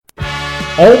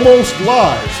Almost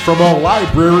live from a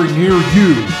library near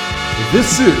you,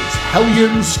 this is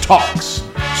Hellions Talks,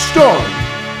 starring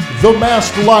the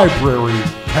masked library,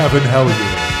 Kevin Hellion.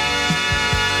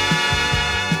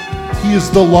 He is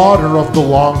the lauder of the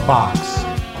long box,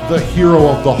 the hero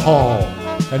of the hall,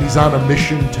 and he's on a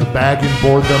mission to bag and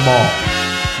board them all.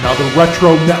 Now the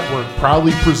Retro Network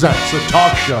proudly presents a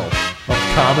talk show of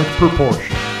comic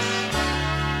proportions.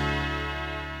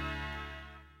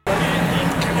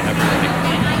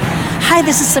 Hi,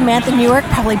 this is Samantha Newark,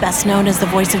 probably best known as the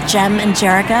voice of Jem and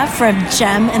Jerrica from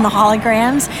Jem and the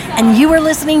Holograms, and you are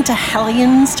listening to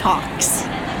Hellions Talks.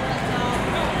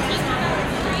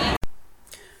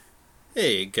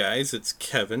 Hey guys, it's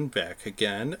Kevin back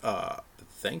again.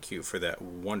 Thank you for that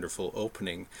wonderful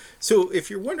opening. So if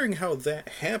you're wondering how that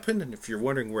happened, and if you're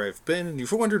wondering where I've been, and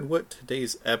if you're wondering what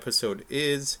today's episode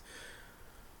is,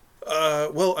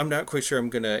 well, I'm not quite sure I'm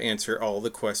going to answer all the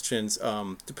questions.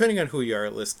 Depending on who you are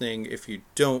listening, if you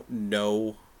don't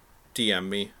know, DM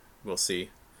me. We'll see.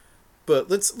 But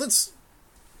let's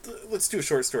do a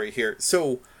short story here.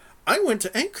 So I went to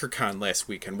AnchorCon last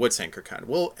weekend. What's AnchorCon?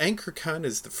 Well, AnchorCon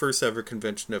is the first ever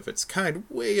convention of its kind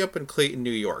way up in Clayton,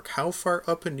 New York. How far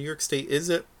up in New York State is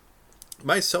it?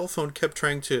 My cell phone kept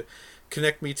trying to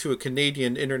connect me to a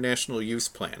Canadian international use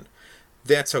plan.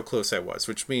 That's how close I was,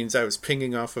 which means I was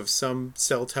pinging off of some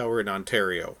cell tower in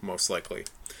Ontario, most likely.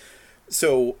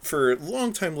 So for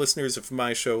longtime listeners of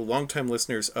my show, longtime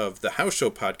listeners of the House Show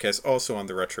podcast, also on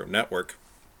the Retro Network,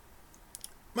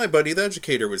 my buddy the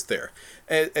Educator was there.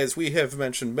 As we have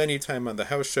mentioned many times on the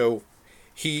House Show,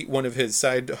 one of his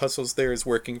side hustles there is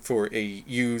working for a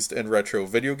used and retro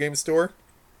video game store.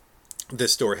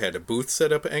 This store had a booth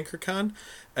set up at AnchorCon.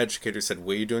 Educator said,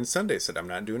 "What are you doing Sunday?" I said, "I'm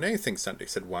not doing anything Sunday." He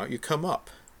said, "Why don't you come up,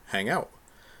 hang out?"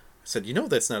 I said,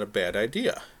 "That's not a bad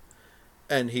idea."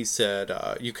 And he said,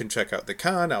 "You can check out the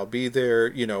con. I'll be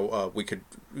there. We could,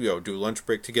 do lunch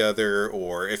break together.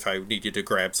 Or if I need you to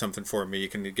grab something for me, you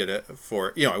can get it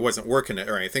for, I wasn't working it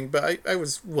or anything, but I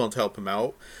was willing to help him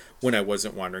out when I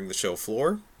wasn't wandering the show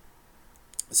floor.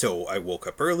 So I woke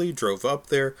up early, drove up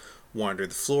there,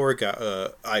 wandered the floor.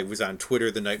 I was on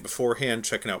Twitter the night beforehand,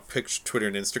 checking out Twitter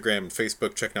and Instagram and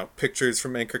Facebook, checking out pictures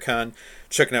from AnchorCon,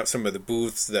 checking out some of the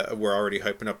booths that were already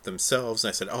hyping up themselves. And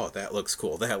I said, "Oh, that looks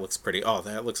cool. That looks pretty. Oh,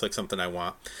 that looks like something I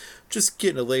want." Just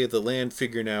getting a lay of the land,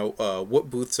 figuring out what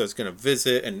booths I was going to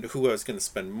visit and who I was going to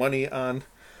spend money on.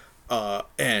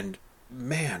 And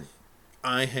man,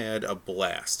 I had a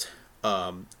blast.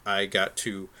 I got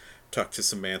to talked to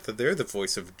Samantha there, the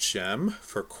voice of Jem,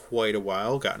 for quite a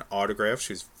while. Got an autograph.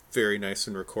 She was very nice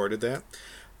and recorded that.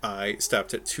 I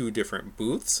stopped at 2 different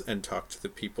booths and talked to the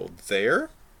people there.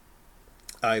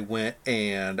 I went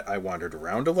and I wandered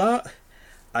around a lot.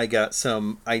 I got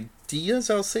some ideas,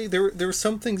 I'll say. There were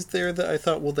some things there that I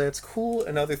thought, well, that's cool,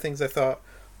 and other things I thought,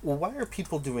 well, why are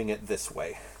people doing it this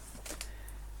way?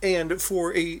 And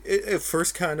for a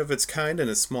first con of its kind and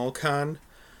a small con,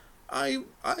 I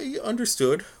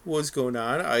understood what was going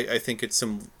on. I think it's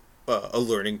a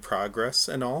learning progress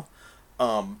and all.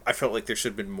 I felt like there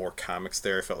should have been more comics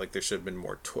there. I felt like there should have been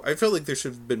more I felt like there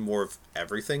should have been more of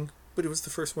everything, but it was the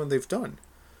first one they've done.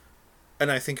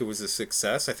 And I think it was a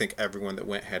success. I think everyone that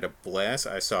went had a blast.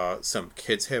 I saw some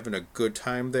kids having a good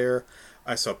time there.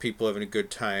 I saw people having a good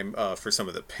time for some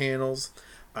of the panels.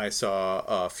 I saw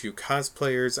a few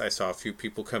cosplayers. I saw a few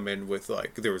people come in with,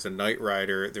 there was a Knight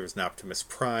Rider, there was an Optimus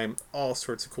Prime, all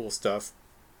sorts of cool stuff.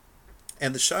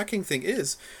 And the shocking thing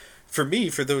is, for me,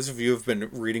 for those of you who have been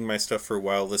reading my stuff for a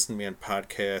while, listening to me on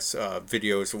podcasts,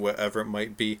 videos, or whatever it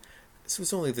might be, this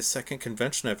was only the second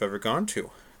convention I've ever gone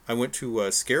to. I went to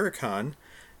Scaricon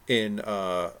in,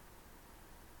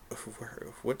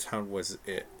 what town was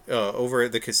it? Over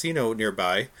at the casino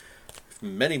nearby.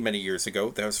 Many, many years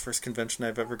ago. That was the first convention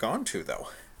I've ever gone to, though.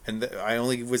 And I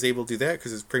only was able to do that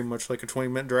because it's pretty much like a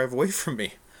 20-minute drive away from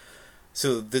me.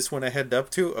 So this one I headed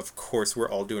up to, of course, we're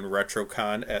all doing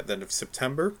RetroCon at the end of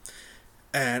September.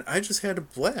 And I just had a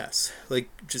blast.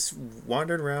 Just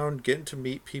wandering around, getting to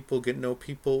meet people, getting to know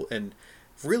people, and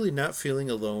really not feeling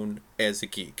alone as a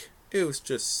geek. It was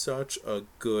just such a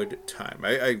good time.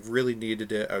 I really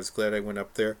needed it. I was glad I went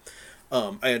up there.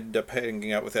 I ended up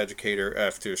hanging out with Educator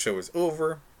after the show was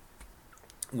over.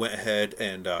 Went ahead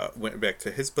and went back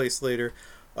to his place later.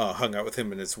 Hung out with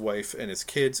him and his wife and his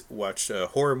kids. Watched a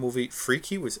horror movie.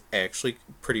 Freaky was actually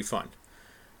pretty fun.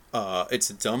 It's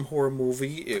a dumb horror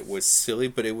movie. It was silly,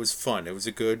 but it was fun. It was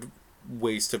a good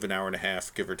waste of an hour and a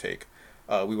half, give or take.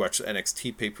 We watched the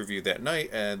NXT pay-per-view that night,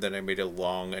 and then I made a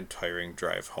long and tiring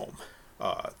drive home.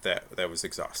 That was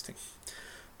exhausting.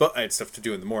 But I had stuff to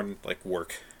do in the morning, like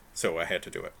work. So I had to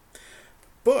do it.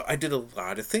 But I did a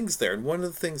lot of things there, and one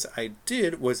of the things I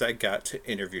did was I got to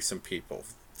interview some people.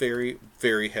 Very,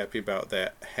 very happy about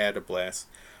that. Had a blast.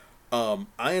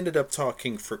 I ended up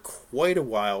talking for quite a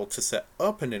while to set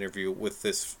up an interview with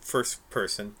this first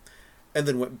person, and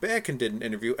then went back and did an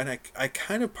interview. And I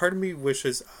kind of, part of me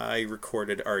wishes I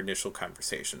recorded our initial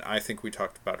conversation. I think we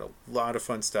talked about a lot of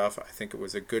fun stuff. I think it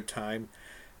was a good time.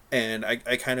 And I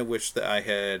kind of wish that I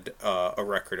had a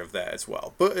record of that as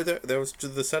well. But that was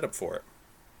the setup for it.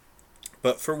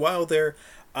 But for a while there,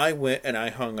 I went and I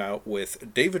hung out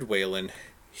with David Whalen.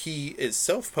 He is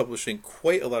self-publishing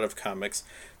quite a lot of comics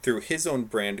through his own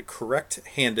brand, Correct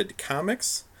Handed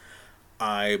Comics.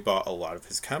 I bought a lot of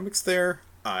his comics there.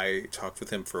 I talked with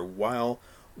him for a while.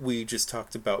 We just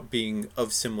talked about being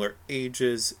of similar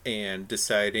ages and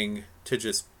deciding to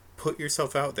just put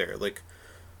yourself out there. Like,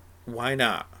 why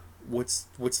not? What's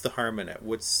the harm in it?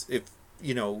 What's, if,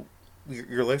 you know,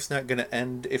 your life's not going to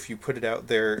end if you put it out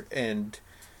there and,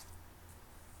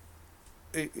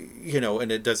 you know,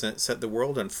 and it doesn't set the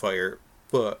world on fire.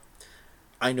 But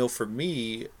I know for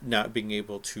me, not being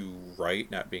able to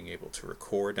write, not being able to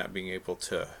record, not being able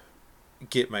to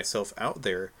get myself out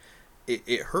there,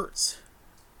 it hurts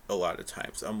a lot of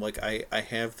times. I'm like, I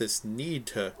have this need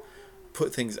to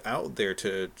put things out there,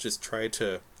 to just try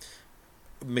to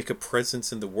make a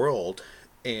presence in the world.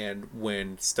 And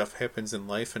when stuff happens in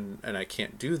life and I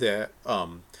can't do that,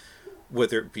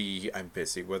 whether it be I'm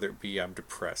busy, whether it be I'm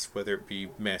depressed, whether it be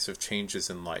massive changes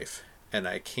in life, and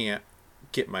I can't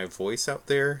get my voice out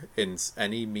there in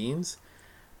any means,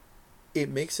 it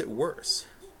makes it worse.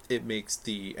 It makes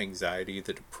the anxiety,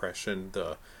 the depression,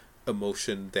 the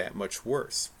emotion that much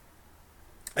worse.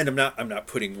 And I'm not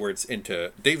putting words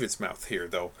into David's mouth here,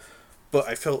 though, but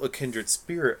I felt a kindred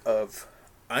spirit of,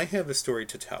 I have a story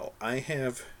to tell. I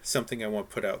have something I want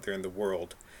to put out there in the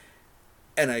world.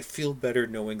 And I feel better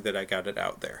knowing that I got it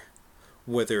out there.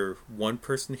 Whether one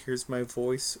person hears my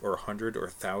voice, or 100, or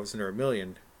 1,000, or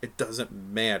 1,000,000, it doesn't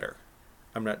matter.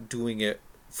 I'm not doing it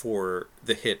for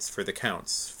the hits, for the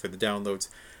counts, for the downloads,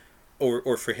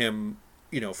 or for him,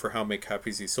 you know, for how many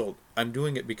copies he sold. I'm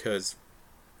doing it because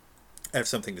I have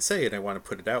something to say and I want to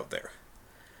put it out there.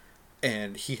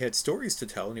 And he had stories to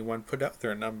tell and he wanted to put it out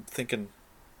there. And I'm thinking,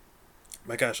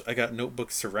 my gosh, I got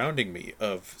notebooks surrounding me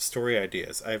of story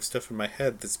ideas. I have stuff in my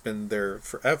head that's been there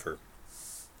forever.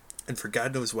 And for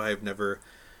God knows why, I've never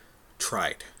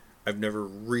tried. I've never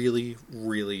really,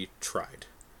 really tried.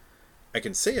 I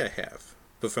can say I have,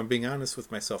 but if I'm being honest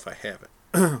with myself, I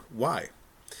haven't. Why?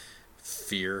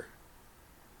 Fear,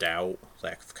 doubt,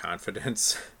 lack of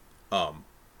confidence,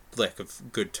 lack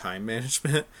of good time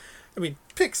management. I mean,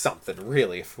 pick something,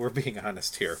 really, if we're being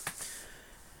honest here.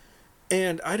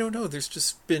 And I don't know, there's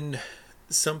just been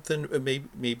something,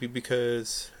 maybe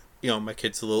because, you know, my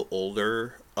kid's a little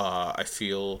older, I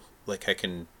feel like I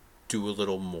can do a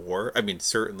little more. I mean,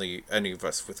 certainly any of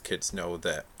us with kids know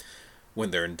that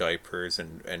when they're in diapers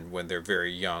and when they're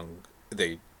very young,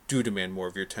 they do demand more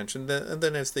of your attention. And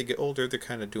then as they get older, they're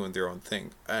kind of doing their own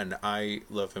thing. And I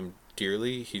love him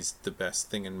dearly. He's the best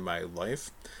thing in my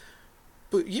life.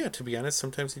 But yeah, to be honest,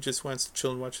 sometimes he just wants to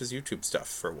chill and watch his YouTube stuff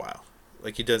for a while.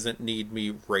 Like, he doesn't need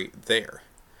me right there.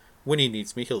 When he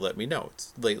needs me, he'll let me know.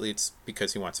 Lately, it's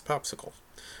because he wants a popsicle.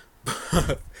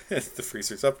 The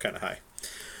freezer's up kind of high.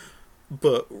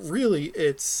 But really,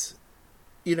 it's,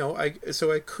 you know, I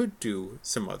could do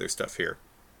some other stuff here.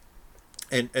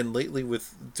 And lately,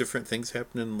 with different things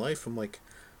happening in life, I'm like,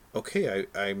 okay,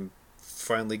 I'm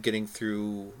finally getting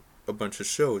through a bunch of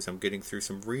shows. I'm getting through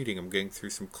some reading. I'm getting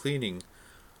through some cleaning.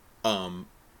 And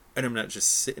I'm not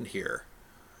just sitting here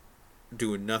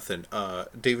doing nothing.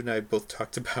 David and I both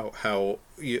talked about how,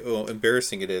 you know,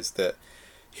 embarrassing it is that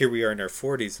here we are in our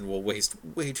 40s and we'll waste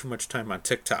way too much time on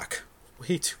TikTok.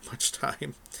 Way too much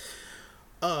time.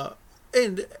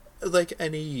 And like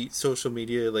any social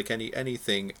media, like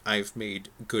anything, I've made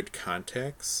good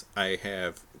contacts. I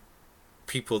have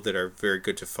people that are very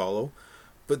good to follow.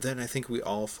 But then I think we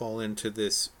all fall into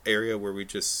this area where we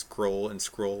just scroll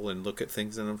and look at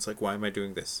things, and it's like, why am I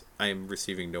doing this? I am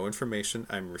receiving no information.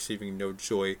 I'm receiving no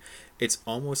joy. It's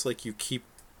almost like you keep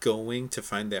going to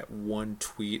find that one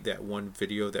tweet, that one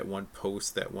video, that one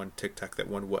post, that one TikTok, that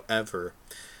one whatever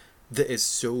that is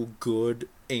so good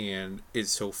and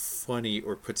is so funny,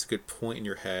 or puts a good point in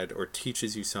your head, or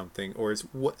teaches you something, or is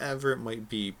whatever it might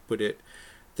be, but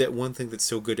that one thing that's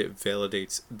so good it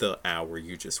validates the hour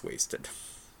you just wasted.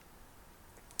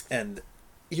 And,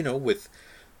 you know, with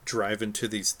driving to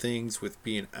these things, with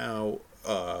being out,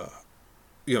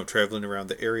 you know, traveling around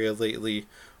the area lately,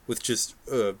 with just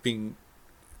being,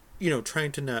 you know,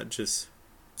 trying to not just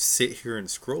sit here and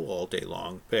scroll all day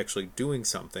long, but actually doing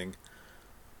something,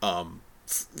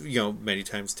 Many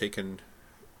times taken,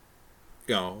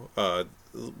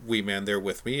 wee man there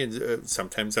with me, and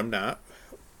sometimes I'm not.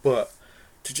 But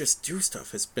to just do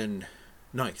stuff has been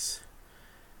nice.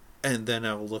 And then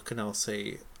I'll look and I'll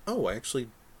say, oh, I actually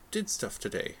did stuff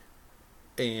today.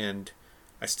 And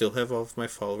I still have all of my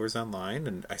followers online,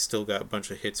 and I still got a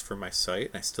bunch of hits for my site,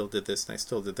 and I still did this and I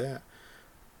still did that.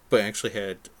 But I actually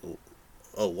had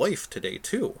a life today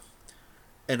too.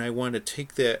 And I want to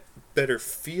take that better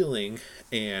feeling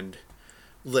and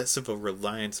less of a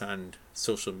reliance on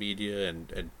social media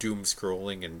and doom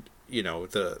scrolling and,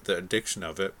 the addiction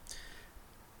of it,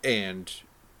 and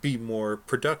be more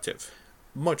productive,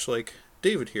 much like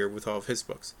David here with all of his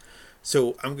books.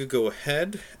 So I'm going to go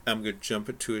ahead, I'm going to jump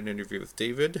into an interview with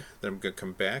David, then I'm going to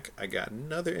come back, I got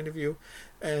another interview,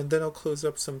 and then I'll close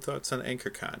up some thoughts on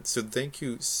AnchorCon. So thank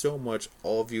you so much,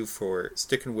 all of you, for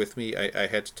sticking with me. I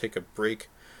had to take a break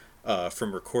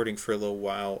from recording for a little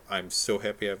while. I'm so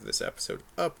happy I have this episode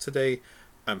up today.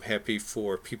 I'm happy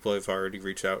for people I've already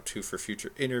reached out to for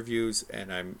future interviews,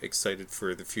 and I'm excited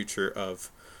for the future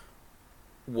of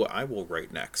what I will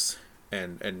write next,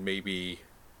 and maybe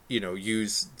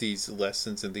use these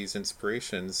lessons and these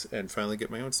inspirations and finally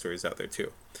get my own stories out there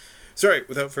too. So all right,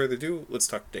 without further ado, let's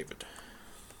talk to David.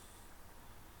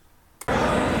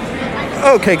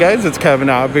 Okay guys, it's Kevin,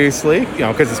 obviously,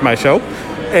 because it's my show.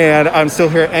 And I'm still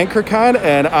here at AnchorCon,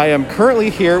 and I am currently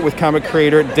here with comic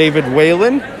creator David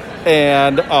Whalen.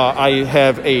 And I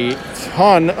have a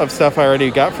ton of stuff I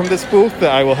already got from this booth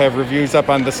that I will have reviews up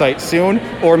on the site soon,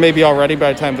 or maybe already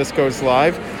by the time this goes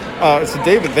live. So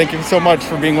David, thank you so much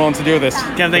for being willing to do this.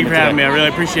 Ken, thank you for having me. I really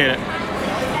appreciate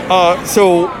it.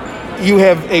 So you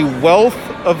have a wealth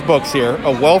of books here,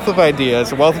 a wealth of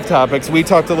ideas, a wealth of topics. We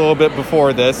talked a little bit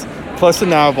before this, plus a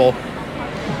novel.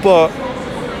 But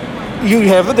you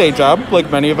have a day job,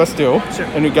 like many of us do, Sure.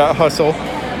 And you got hustle.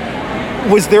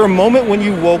 Was there a moment when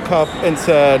you woke up and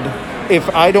said, if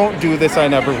I don't do this, I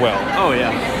never will? Oh,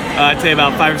 yeah. I'd say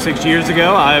about 5 or 6 years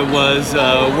ago, I was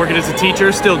working as a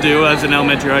teacher, still do, as an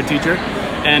elementary art teacher,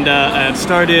 and I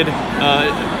started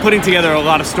putting together a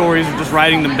lot of stories, just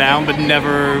writing them down, but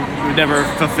never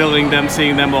fulfilling them,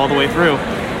 seeing them all the way through.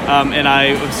 And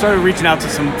I started reaching out to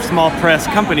some small press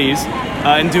companies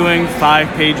and doing 5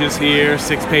 pages here,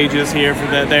 6 pages here for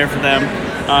them.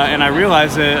 And I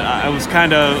realized that I was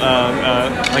kind of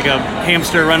like a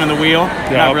hamster running the wheel,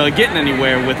 not really getting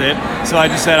anywhere with it. So I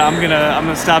just said, I'm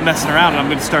gonna stop messing around, and I'm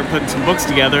gonna start putting some books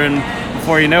together. And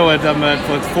before you know it, I'm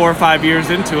 4 or 5 years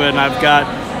into it, and I've got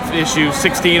issue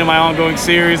 16 of my ongoing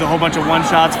series, a whole bunch of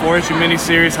one-shots, 4-issue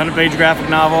miniseries, 100-page graphic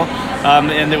novel.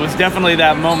 And it was definitely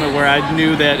that moment where I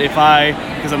knew that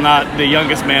because I'm not the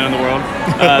youngest man in the world,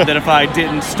 that if I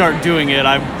didn't start doing it,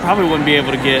 I probably wouldn't be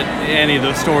able to get any of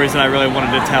those stories that I really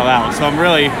wanted to tell out. So I'm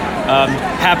really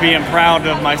happy and proud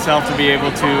of myself to be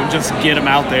able to just get them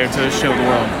out there to show the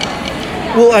world.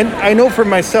 Well, I know for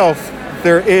myself,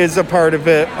 there is a part of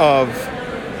it of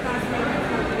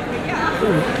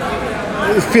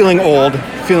feeling old,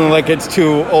 feeling like it's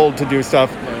too old to do stuff.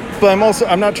 But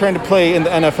I'm not trying to play in the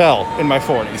NFL in my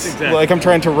 40s. Exactly. Like, I'm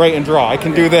trying to write and draw. I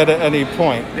can do that at any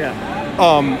point. Yeah.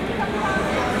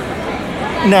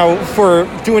 Now, for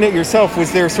doing it yourself,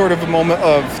 was there sort of a moment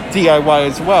of DIY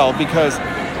as well? Because,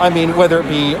 whether it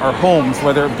be our homes,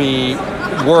 whether it be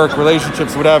work,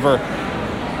 relationships, whatever,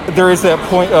 there is that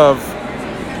point of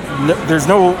there's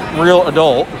no real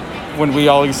adult, when we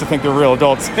all used to think they're real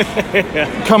adults,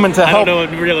 coming to help. I don't know what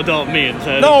real adult means.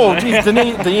 No, geez,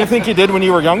 didn't you think you did when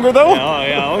you were younger, though?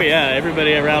 Oh yeah.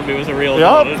 Everybody around me was a real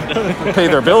adult. Yep. Pay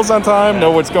their bills on time,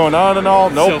 know what's going on and all.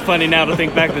 Nope. So funny now to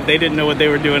think back that they didn't know what they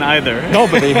were doing either. No,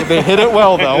 but they hit it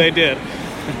well, though. They did.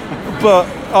 But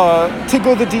to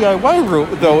go the DIY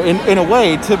route, though, in a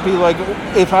way, to be like,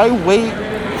 if I wait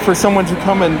for someone to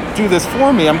come and do this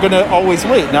for me, I'm going to always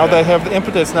wait. Now that I have the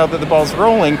impetus, now that the ball's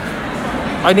rolling,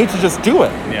 I need to just do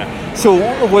it. Yeah. So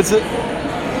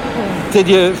did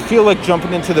you feel like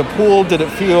jumping into the pool? Did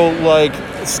it feel like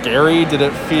scary? Did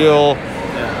it feel,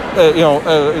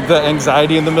 the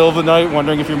anxiety in the middle of the night,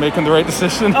 wondering if you're making the right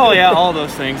decision? Oh yeah, all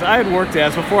those things. I had worked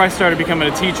before I started becoming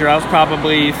a teacher, I was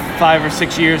probably 5 or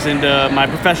 6 years into my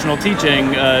professional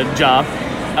teaching job.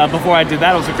 Before I did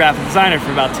that, I was a graphic designer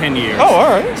for about 10 years. Oh, all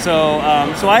right. So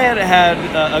I had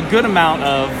a good amount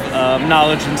of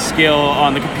knowledge and skill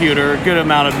on the computer, a good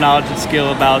amount of knowledge and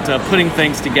skill about putting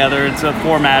things together and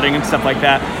formatting and stuff like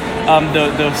that.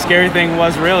 The scary thing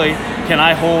was really, can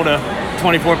I hold a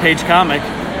 24-page comic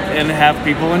and have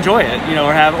people enjoy it,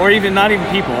 or even not even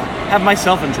people, have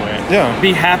myself enjoy it. Yeah.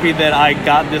 Be happy that I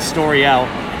got this story out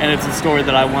and it's a story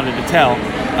that I wanted to tell.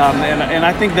 And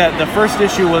I think that the first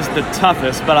issue was the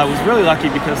toughest, but I was really lucky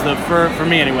because for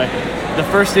me anyway, the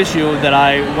first issue that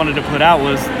I wanted to put out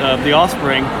was The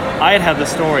Offspring. I had the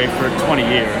story for 20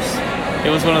 years. It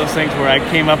was one of those things where I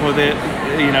came up with it,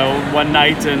 one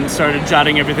night and started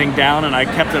jotting everything down, and I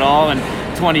kept it all. And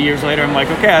 20 years later, I'm like,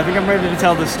 okay, I think I'm ready to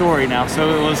tell this story now. So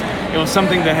it was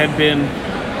something that had been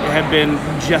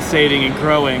gestating and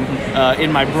growing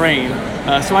in my brain.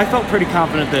 So I felt pretty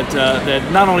confident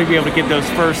that not only be able to get those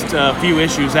first few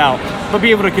issues out, but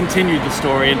be able to continue the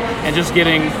story and just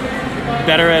getting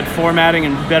better at formatting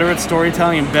and better at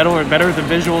storytelling and better at the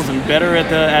visuals and better at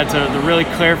the really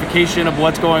clarification of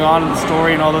what's going on in the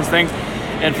story and all those things.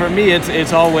 And for me,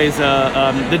 it's always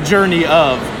the journey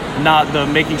of not the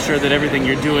making sure that everything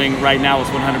you're doing right now is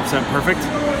 100% perfect.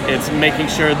 It's making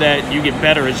sure that you get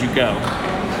better as you go.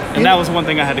 And that was one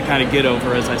thing I had to kind of get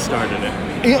over as I started it.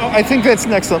 I think that's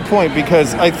an excellent point,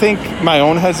 because I think my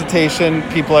own hesitation,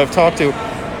 people I've talked to,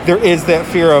 there is that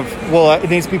fear of, well, it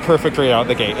needs to be perfect right out of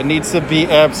the gate. It needs to be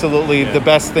absolutely the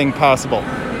best thing possible.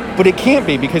 But it can't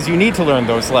be, because you need to learn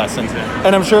those lessons. Yeah.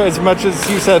 And I'm sure, as much as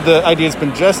you said the idea's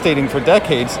been gestating for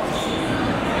decades,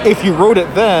 if you wrote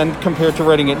it then compared to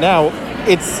writing it now,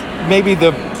 it's maybe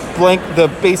the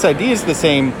base idea is the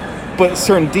same, but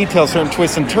certain details, certain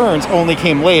twists and turns only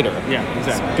came later. Yeah,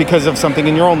 exactly. Because of something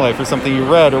in your own life or something you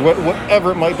read or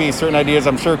whatever it might be. Certain ideas,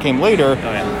 I'm sure, came later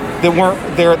that weren't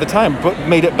there at the time, but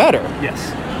made it better. Yes.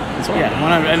 Yeah,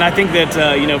 and I think that,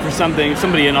 for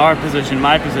somebody in our position,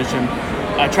 my position,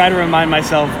 I try to remind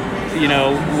myself,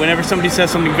 whenever somebody says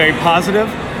something very positive,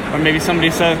 or maybe somebody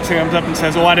comes up and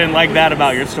says, oh, I didn't like that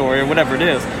about your story, or whatever it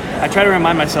is, I try to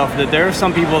remind myself that there are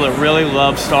some people that really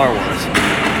love Star Wars.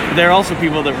 There are also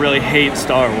people that really hate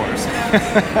Star Wars.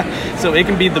 So it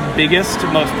can be the biggest,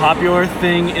 most popular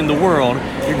thing in the world.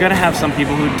 You're going to have some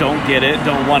people who don't get it,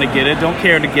 don't want to get it, don't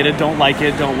care to get it, don't like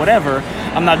it, don't whatever.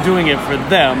 I'm not doing it for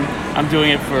them. I'm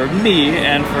doing it for me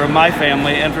and for my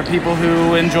family and for people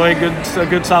who enjoy a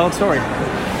good solid story.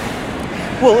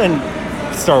 Well, and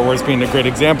Star Wars being a great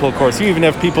example, of course, you even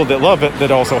have people that love it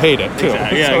that also hate it, too.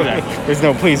 Exactly. Yeah, so exactly. There's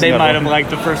no pleasing. They might have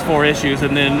liked the first 4 issues,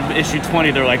 and then issue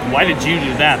 20, they're like, why did you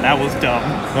do that? That was dumb.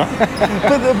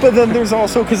 But then there's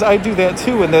also, because I do that,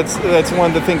 too, and that's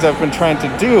one of the things I've been trying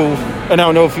to do, and I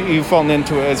don't know if you've fallen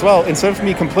into it as well. Instead of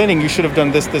me complaining, you should have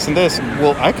done this, this, and this,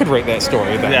 well, I could write that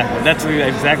story then. Yeah, that's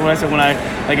exactly what I said.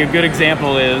 A good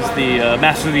example is the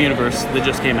Masters of the Universe that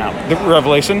just came out. The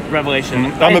Revelation? Revelation.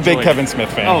 Mm-hmm. I'm a big Kevin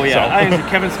Smith fan. Oh, yeah. So. I enjoyed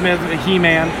Kevin Smith,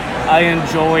 He-Man. I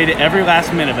enjoyed every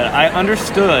last minute of it. I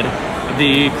understood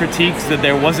the critiques that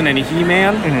there wasn't any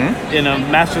He-Man in a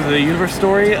Masters of the Universe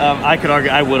story.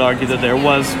 I would argue that there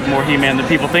was more He-Man than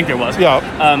people think there was. Yeah.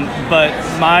 But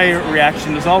my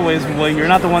reaction is always, well, you're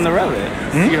not the one that wrote it.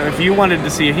 Mm-hmm. If you wanted to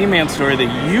see a He-Man story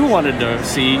that you wanted to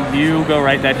see, you go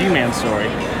write that He-Man story.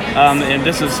 And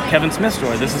this is Kevin Smith's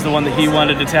story. This is the one that he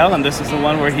wanted to tell, and this is the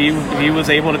one where he was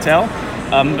able to tell.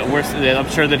 I'm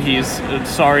sure that he's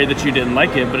sorry that you didn't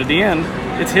like it, but at the end,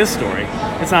 it's his story.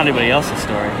 It's not anybody else's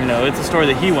story. It's a story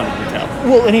that he wanted to tell.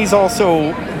 Well, and he's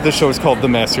also, the show's called The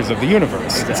Masters of the Universe.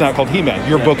 Exactly. It's not called He-Man.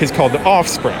 Your book is called The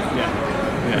Offspring.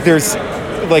 Yeah. There's,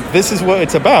 this is what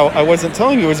it's about. I wasn't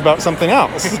telling you it was about something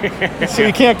else. So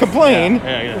you can't complain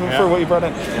for what you brought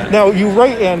in. Yeah. Now, you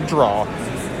write and draw.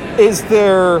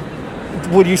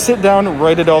 Would you sit down and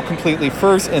write it all completely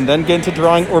first and then get into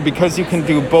drawing? Or because you can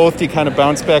do both, do you kind of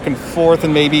bounce back and forth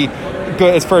and maybe go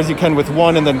as far as you can with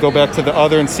one and then go back to the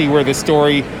other and see where the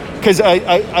story... Because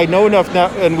I know enough now,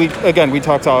 and we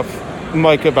talked off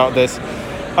mic about this.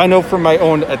 I know from my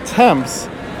own attempts,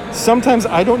 sometimes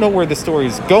I don't know where the story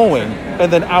is going.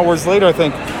 And then hours later I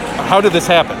think, how did this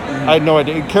happen? I had no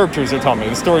idea. Characters are telling me,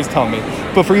 the story's telling me.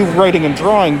 But for you writing and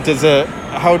drawing,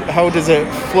 how does it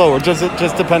flow, or does it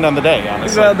just depend on the day,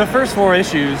 honestly? The first 4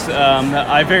 issues,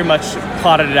 I very much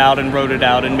plotted it out and wrote it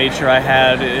out and made sure I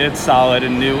had it solid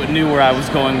and knew where I was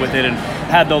going with it, and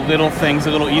had the little things,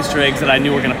 the little Easter eggs that I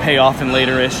knew were going to pay off in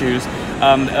later issues.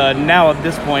 Now at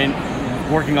this point,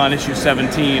 working on issue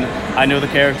 17, I know the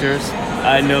characters,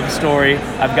 I know the story,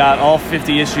 I've got all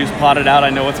 50 issues plotted out,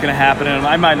 I know what's going to happen, and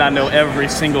I might not know every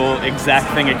single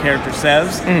exact thing a character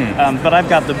says, but I've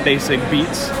got the basic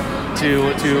beats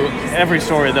to every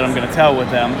story that I'm going to tell with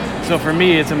them. So for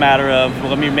me, it's a matter of,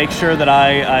 let me make sure that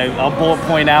I'll bullet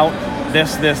point out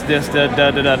this,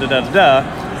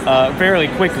 fairly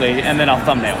quickly, and then I'll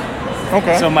thumbnail.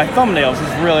 Okay. So my thumbnails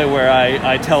is really where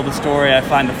I tell the story, I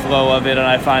find the flow of it, and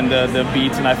I find the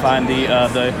beats, and I find the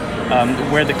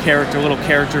where the little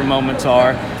character moments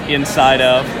are inside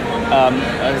of.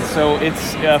 So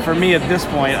it's, for me at this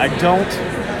point, I don't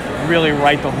really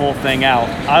write the whole thing out,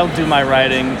 I'll do my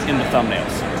writing in the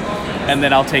thumbnails. And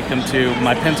then I'll take them to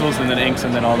my pencils and then inks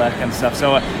and then all that kind of stuff.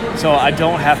 So I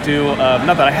don't have to,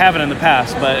 not that I haven't in the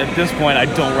past, but at this point I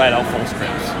don't write out full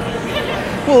scripts.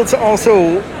 Well, it's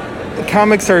also,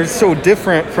 comics are so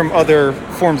different from other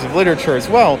forms of literature as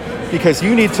well, because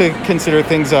you need to consider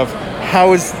things of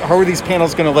how are these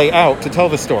panels going to lay out to tell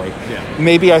the story. Yeah.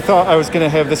 Maybe I thought I was going to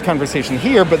have this conversation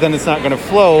here, but then it's not going to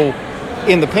flow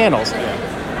in the panels.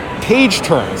 Yeah. Page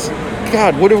turns.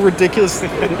 God, what a ridiculous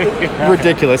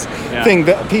Yeah. thing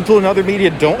that people in other media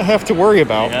don't have to worry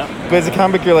about. Yeah. But as a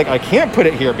comic, you're like, I can't put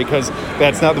it here because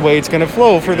that's not the way it's going to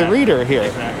flow for the reader here.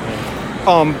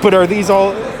 Exactly. But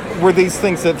were these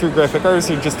things that through graphic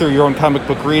artists or just through your own comic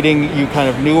book reading you kind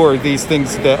of knew, or are these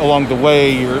things that along the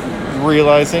way you're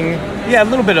realizing? Yeah, a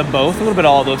little bit of both, a little bit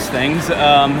of all those things.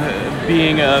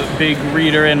 Being a big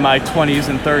reader in my 20s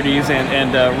and 30s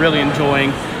and really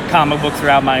enjoying comic books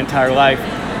throughout my entire life,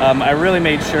 I really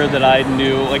made sure that I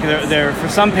knew, like there for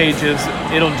some pages,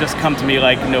 it'll just come to me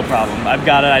like no problem. I've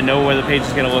got it, I know where the page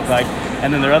is going to look like.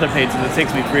 And then there are other pages that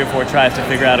takes me 3 or 4 tries to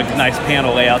figure out a nice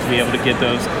panel layout to be able to get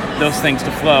those things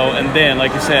to flow. And then,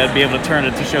 like you said, be able to turn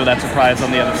it to show that surprise on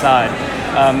the other side.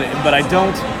 But I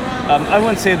don't, I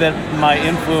wouldn't say that my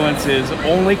influence is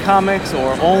only comics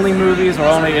or only movies or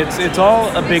only, it's all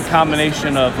a big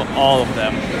combination of all of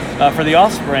them. For The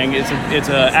Offspring, it's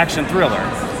an action thriller.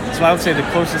 So I would say the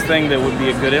closest thing that would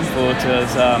be a good influence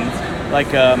is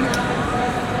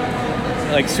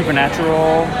like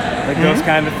Supernatural, like those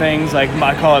kind of things. Like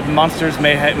I call it Monsters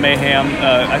Mayhem.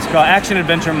 I call it Action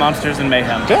Adventure Monsters and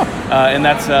Mayhem. Yeah. And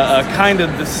that's kind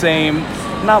of the same,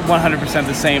 not 100%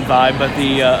 the same vibe, but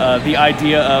the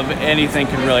idea of anything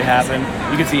can really happen.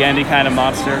 You can see any kind of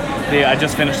monster. I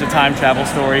just finished a time travel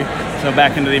story, so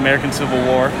back into the American Civil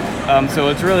War. So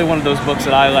it's really one of those books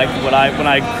that I like. When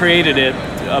I created it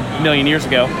a million years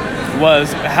ago,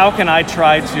 was how can I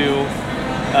try to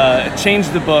change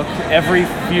the book every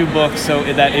few books so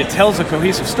that it tells a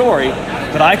cohesive story,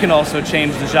 but I can also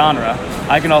change the genre.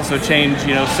 I can also change,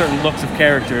 certain looks of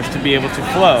characters to be able to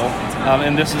flow.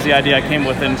 And this is the idea I came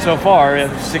with. And so far,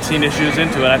 16 issues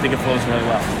into it, I think it flows really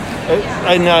well.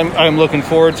 And I'm looking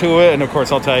forward to it. And of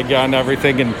course, I'll tag you on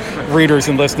everything, and readers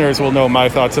and listeners will know my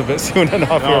thoughts of it soon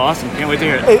enough. Oh, awesome. Can't wait to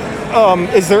hear it.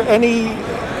 Is there any,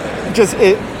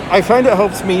 I find it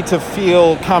helps me to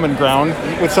feel common ground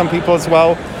with some people as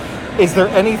well. Is there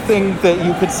anything that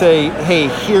you could say, hey,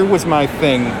 here was my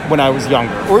thing when I was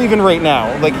younger, or even right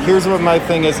now? Like, here's what my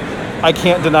thing is. I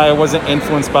can't deny I wasn't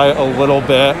influenced by it a little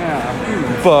bit.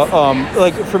 Yeah. But,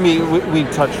 like, for me, we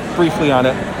touched briefly on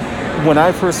it. When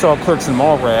I first saw Clerks and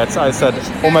Mallrats, I said,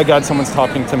 oh my God, someone's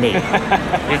talking to me.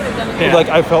 Yeah. Like,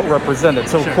 I felt represented.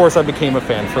 So, Sure. Of course, I became a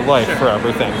fan for life, Sure. for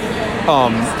everything.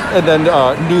 And then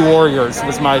New Warriors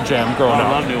was my jam growing I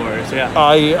up. love New Warriors, yeah.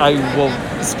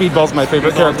 Speedball's my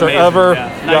favorite Speedball's character amazing, ever.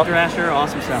 Yeah. Night Thrasher,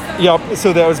 awesome stuff. Yep,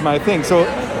 so that was my thing. So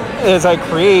as I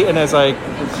create and as I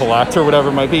collect or whatever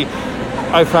it might be,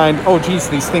 I find, oh geez,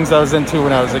 these things I was into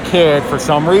when I was a kid, for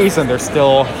some reason, they're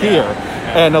still here.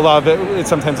 And a lot of it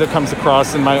sometimes it comes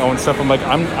across in my own stuff. I'm like,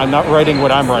 I'm not writing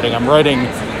what I'm writing. I'm writing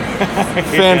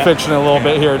fan fiction a little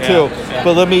bit here too. Yeah.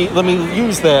 But let me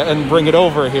use that and bring it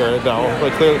over here though.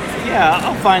 Yeah,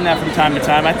 I'll find that from time to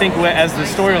time. I think as the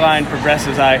storyline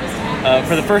progresses,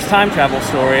 for the first time travel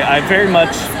story, I very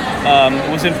much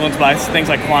was influenced by things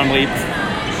like Quantum Leap,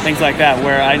 things like that,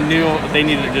 where I knew they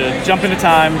needed to jump into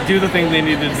time, do the thing they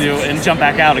needed to do, and jump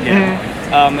back out again.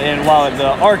 And while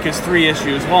the arc is 3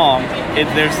 issues long,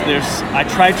 I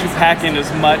try to pack in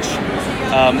as much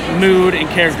mood and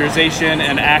characterization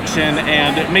and action,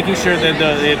 and making sure that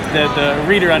the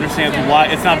reader understands why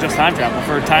it's not just time travel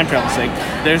for time travel's sake.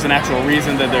 There's an actual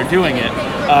reason that they're doing it,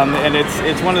 and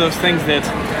it's one of those things that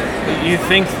you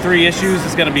think 3 issues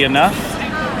is going to be enough,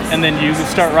 and then you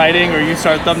start writing or you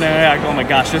start thumbnailing, like, oh my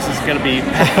gosh, this is going to be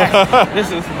packed. This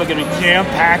is going to be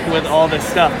jam-packed with all this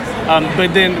stuff.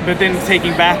 But then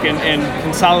taking back and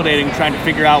consolidating, trying to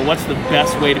figure out what's the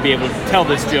best way to be able to tell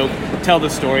this joke, tell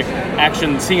this story,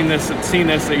 seeing this,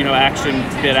 action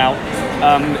bit out,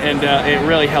 and it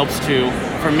really helps to,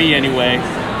 for me anyway,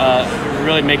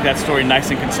 really make that story nice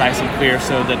and concise and clear,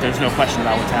 so that there's no question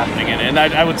about what's happening in it. And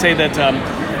I would say that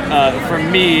for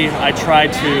me, I try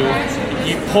to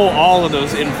pull all of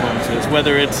those influences,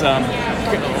 whether it's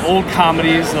old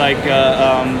comedies like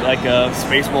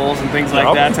Spaceballs and things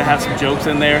like that, to have some jokes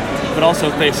in there, but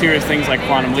also serious things like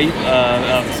Quantum Leap,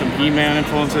 some He-Man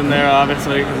influence in there,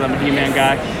 obviously, because I'm a He-Man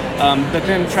guy. But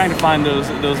then trying to find those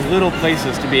little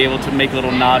places to be able to make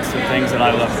little nods to things that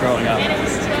I loved growing up.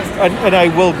 and I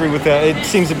will agree with that. It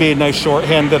seems to be a nice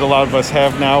shorthand that a lot of us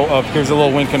have now of here's a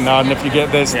little wink and nod, and if you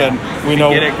get this, then we know.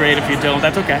 If you get it, great. If you don't,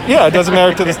 that's okay. Yeah, it doesn't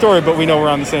matter to the story, but we know we're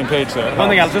on the same page there. One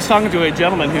thing, I was just talking to a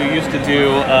gentleman who used to do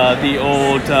the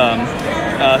old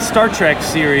Star Trek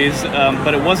series,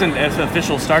 but it wasn't as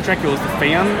official Star Trek. It was the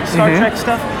fan Star Trek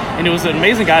stuff, and it was an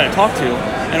amazing guy to talk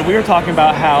to. And we were talking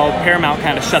about how Paramount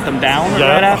kind of shut them down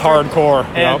right after. Hardcore.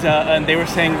 And they were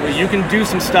saying, well, you can do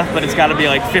some stuff, but it's got to be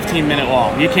like 15-minute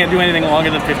long. You can't do anything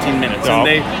longer than 15 minutes. Yep.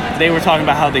 And they were talking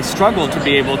about how they struggled to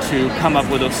be able to come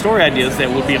up with those story ideas that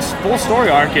would be a full story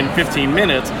arc in 15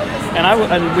 minutes.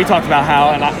 And we talked about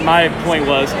how, and my point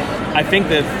was, I think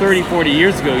that 30, 40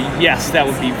 years ago, yes, that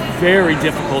would be very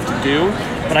difficult to do.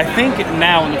 But I think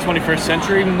now in the 21st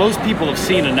century, most people have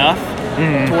seen enough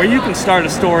to where you can start a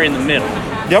story in the middle.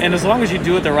 Yep. And as long as you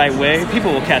do it the right way,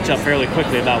 people will catch up fairly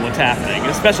quickly about what's happening,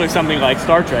 especially something like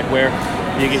Star Trek, where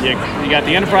you got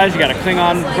the Enterprise, you got a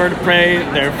Klingon bird of prey,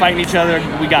 they're fighting each other,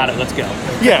 we got it, let's go.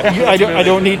 Yeah, I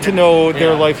don't need to know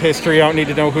their life history, I don't need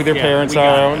to know who their parents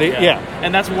are.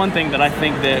 And that's one thing that I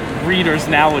think that readers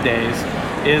nowadays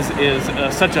is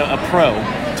such a pro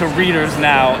to readers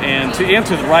now and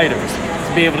to the writers.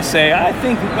 Be able to say, I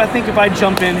think if I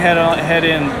jump in head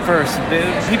in first,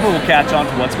 people will catch on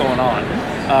to what's going on,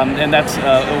 and that's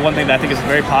one thing that I think is a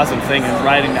very positive thing in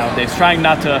writing nowadays. Trying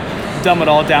not to dumb it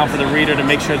all down for the reader to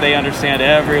make sure they understand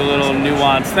every little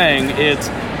nuanced thing.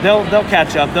 They'll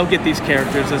catch up. They'll get these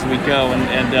characters as we go,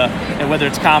 and whether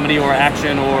it's comedy or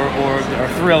action or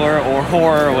thriller or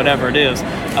horror or whatever it is,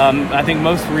 I think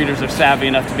most readers are savvy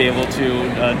enough to be able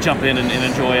to jump in and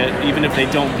enjoy it, even if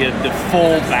they don't get the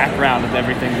full background of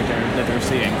everything that they're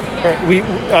seeing.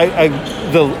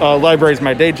 The library is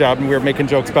my day job, and we were making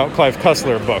jokes about Clive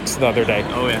Cussler books the other day.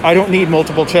 Oh yeah. I don't need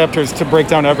multiple chapters to break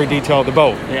down every detail of the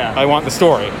boat. Yeah. I want the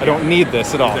story. I don't need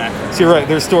this at all. Exactly. So you're right.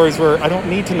 There's stories where I don't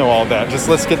need to know all that. Just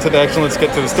let's get to the action. Let's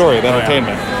get to the story, the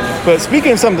entertainment. But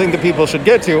speaking of something that people should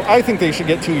get to, I think they should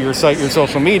get to your site, your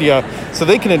social media, so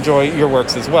they can enjoy your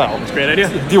works as well. That's a great idea.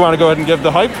 Do you want to go ahead and give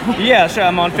the hype? Yeah, sure.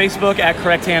 I'm on Facebook at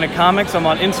Correct Handed Comics. I'm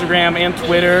on Instagram and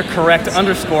Twitter,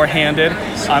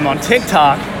 Correct_Handed. I'm on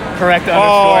TikTok, Correct_Handed.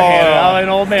 I'm an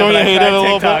old man. Don't you hate it a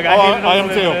little bit? I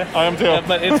am too.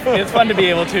 But it's fun to be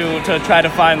able to try to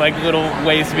find like little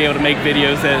ways to be able to make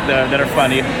videos that are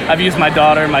funny. I've used my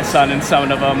daughter and my son in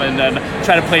some of them, and then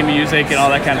try to play music and all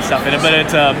that kind of stuff in it.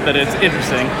 But it's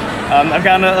interesting. I've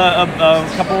gotten a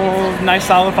couple nice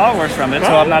solid followers from it,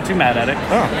 so I'm not too mad at it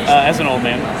as an old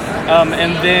man.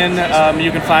 And then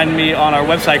you can find me on our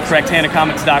website,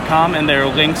 correcthandedcomics.com, and there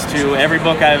are links to every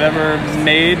book I've ever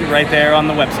made right there on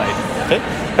the website. Okay.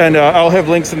 And I'll have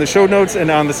links in the show notes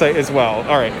and on the site as well.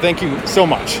 All right. Thank you so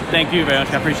much. Thank you very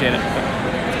much. I appreciate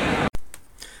it.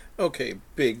 Okay,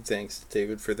 big thanks to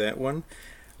David for that one.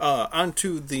 On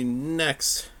to the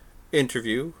next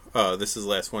interview. This is the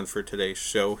last one for today's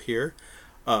show here.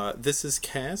 This is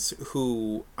Cass,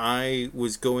 who I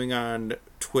was going on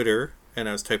Twitter, and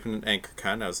I was typing in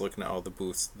AnchorCon. I was looking at all the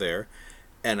booths there,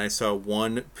 and I saw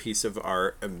one piece of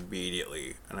art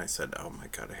immediately, and I said, oh my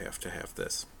god, I have to have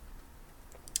this.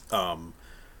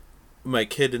 My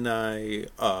kid and I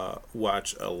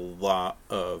watch a lot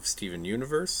of Steven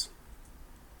Universe.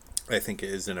 I think it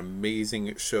is an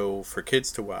amazing show for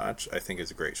kids to watch. I think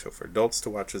it's a great show for adults to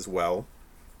watch as well.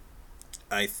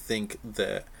 I think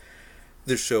that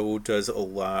the show does a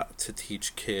lot to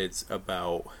teach kids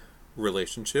about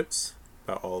relationships,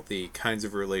 about all the kinds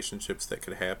of relationships that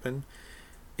could happen.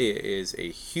 It is a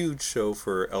huge show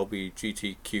for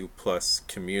LGBTQ plus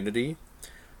community.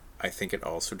 I think it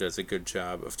also does a good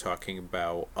job of talking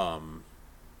about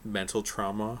mental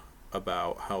trauma,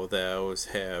 about how those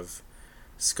have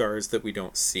scars that we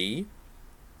don't see,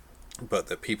 but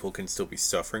that people can still be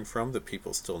suffering from, that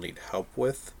people still need help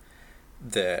with,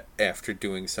 that after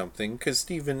doing something, because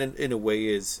Steven in a way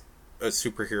is a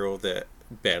superhero that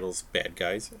battles bad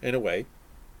guys, in a way,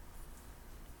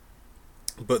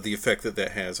 but the effect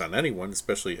that has on anyone,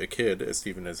 especially a kid, as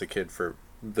Steven is a kid for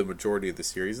the majority of the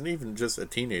series, and even just a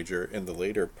teenager in the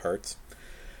later parts,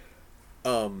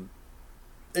 and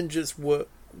just what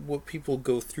people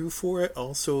go through for it.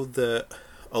 Also, that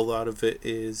a lot of it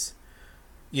is,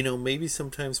 maybe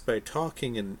sometimes by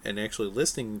talking and actually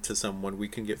listening to someone, we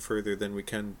can get further than we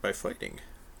can by fighting.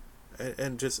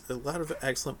 And just a lot of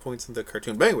excellent points in the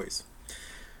cartoon. But anyways,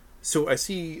 so I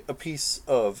see a piece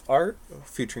of art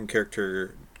featuring a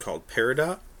character called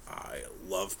Peridot. I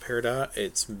love Peridot.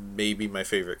 It's maybe my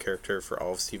favorite character for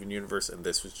all of Steven Universe, and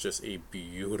this was just a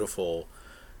beautiful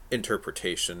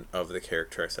interpretation of the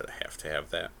character. I said I have to have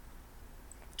that.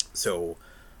 So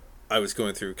I was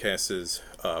going through Cass's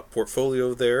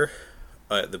portfolio there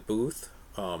at the booth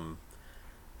And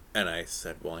I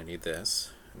said, well, I need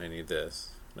this, and I need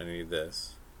this, and I need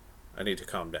this. I need to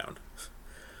calm down.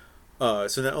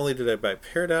 So not only did I buy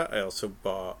Peridot, I also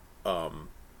bought an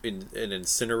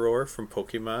Incineroar from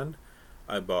Pokemon.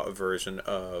 I bought a version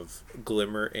of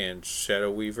Glimmer and Shadow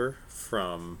Weaver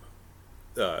from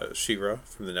She-Ra,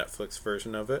 from the Netflix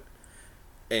version of it.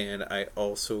 And I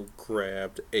also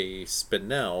grabbed a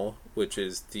Spinel, which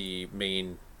is the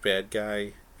main bad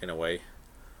guy, in a way,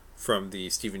 from the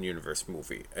Steven Universe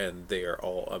movie. And they are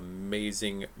all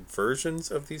amazing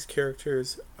versions of these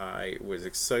characters. I was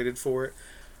excited for it.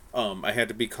 I had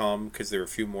to be calm because there were a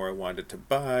few more I wanted to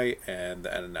buy, and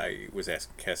I was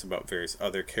asking Cass about various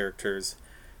other characters,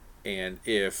 and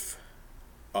if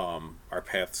our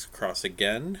paths cross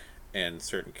again and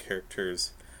certain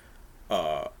characters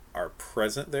are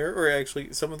present there, or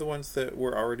actually some of the ones that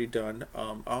were already done,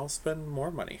 I'll spend more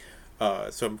money.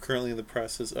 So I'm currently in the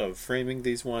process of framing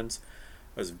these ones.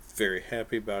 I was very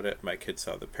happy about it. My kid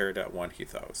saw the Peridot one. He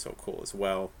thought it was so cool as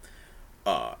well.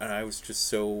 And I was just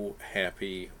so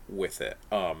happy with it.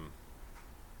 To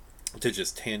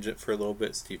just tangent for a little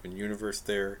bit, Steven Universe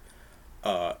there.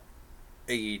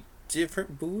 A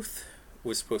different booth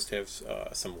was supposed to have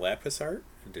some Lapis art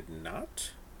and did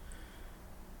not.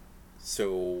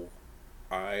 So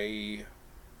I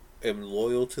am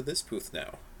loyal to this booth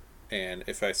now. And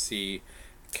if I see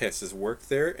Cass's work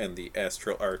there and the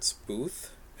Astral Arts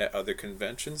booth at other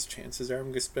conventions, chances are I'm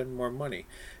going to spend more money.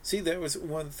 See, that was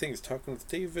one of the things, talking with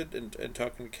David and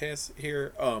talking to Cass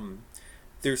here,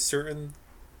 there's certain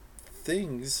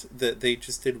things that they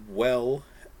just did well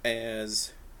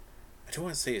as, I don't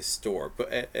want to say a store, but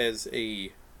as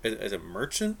a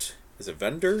merchant, as a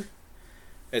vendor,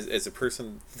 as a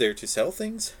person there to sell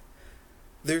things.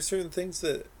 There's certain things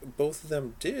that both of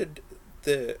them did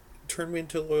that turned me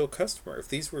into a loyal customer. If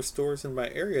these were stores in my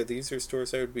area, these are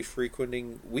stores I would be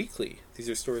frequenting weekly. These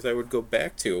are stores I would go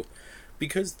back to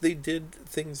because they did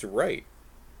things right.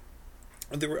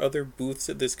 And there were other booths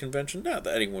at this convention, not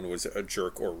that anyone was a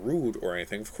jerk or rude or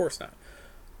anything, of course not,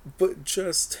 but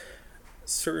just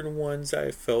certain ones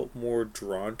I felt more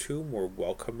drawn to, more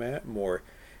welcome at, more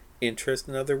interest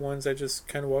in. Other ones I just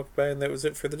kind of walked by and that was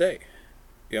it for the day.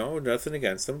 You know, nothing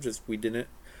against them, just we didn't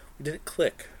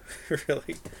click,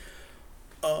 really.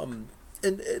 And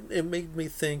it made me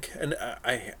think, and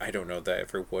I don't know that I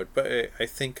ever would, but I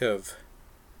think of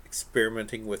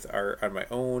experimenting with art on my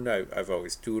own. I've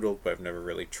always doodled, but I've never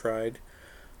really tried.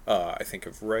 I think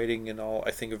of writing and all.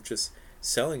 I think of just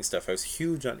selling stuff. I was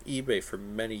huge on eBay for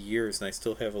many years, and I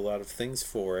still have a lot of things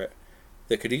for it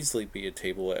that could easily be a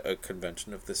table at a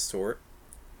convention of this sort.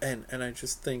 And I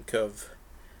just think of,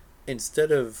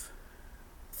 instead of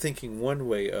thinking one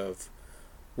way of,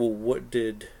 well,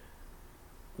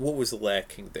 what was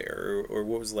lacking there, or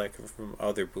what was lacking from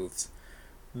other booths,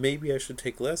 maybe I should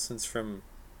take lessons from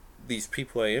these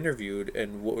people I interviewed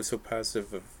and what was so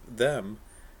positive of them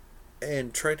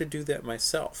and try to do that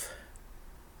myself.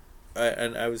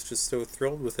 And I was just so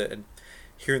thrilled with it, and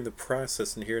hearing the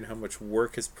process and hearing how much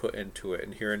work is put into it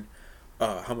and hearing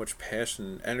how much passion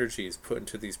and energy is put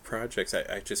into these projects,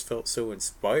 I just felt so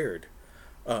inspired.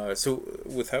 So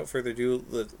without further ado,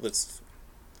 let's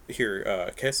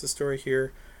hear Cass's story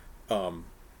here,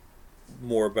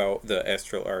 more about the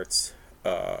Astral Arts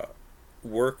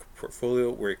work,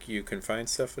 portfolio, where you can find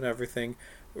stuff and everything.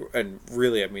 And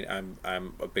really, I mean,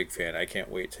 I'm a big fan. I can't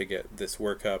wait to get this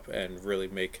work up and really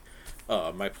make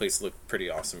my place look pretty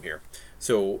awesome here.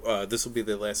 So this will be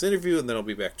the last interview, and then I'll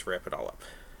be back to wrap it all up.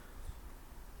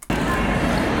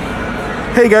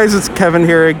 Hey guys, it's Kevin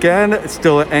here again,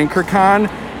 still at AnchorCon,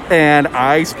 and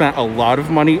I spent a lot of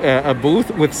money at a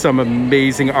booth with some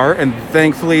amazing art, and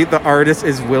thankfully the artist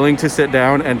is willing to sit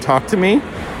down and talk to me.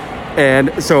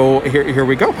 And so here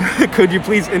we go. Could you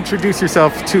please introduce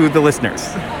yourself to the listeners?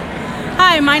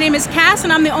 Hi, my name is Cass,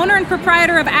 and I'm the owner and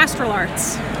proprietor of Astral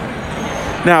Arts.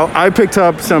 Now, I picked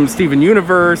up some Steven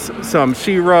Universe, some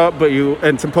She-Ra,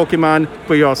 and some Pokemon,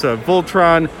 but you also have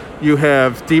Voltron, you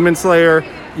have Demon Slayer,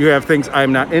 you have things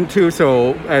I'm not into,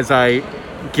 so as I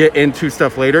get into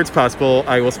stuff later, it's possible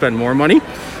I will spend more money.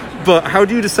 But how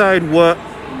do you decide what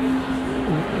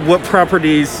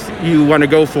properties you want to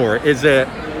go for? Is it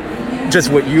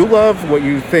just what you love, what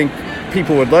you think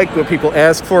people would like, what people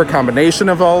ask for, a combination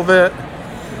of all of it?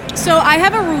 So I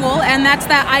have a rule, and that's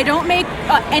that I don't make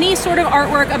any sort of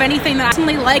artwork of anything that I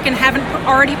personally like and haven't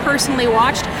already personally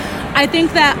watched. I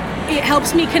think that it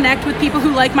helps me connect with people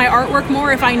who like my artwork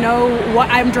more if I know what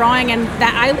I'm drawing and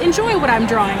that I enjoy what I'm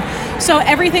drawing. So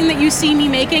everything that you see me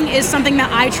making is something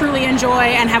that I truly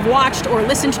enjoy and have watched or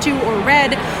listened to or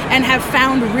read and have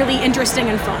found really interesting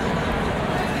and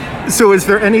fun. So is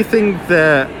there anything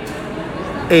that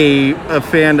a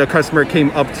fan, a customer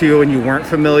came up to you and you weren't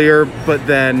familiar, but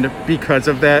then because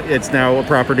of that, it's now a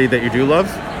property that you do love?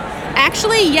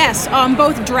 Actually, yes.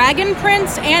 Both Dragon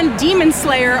Prince and Demon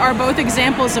Slayer are both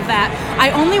examples of that. I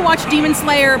only watched Demon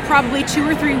Slayer probably 2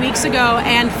 or 3 weeks ago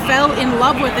and fell in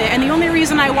love with it. And the only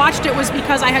reason I watched it was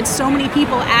because I had so many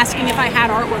people asking if I had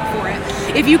artwork for it.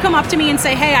 If you come up to me and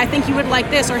say, hey, I think you would like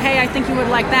this, or hey, I think you would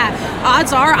like that,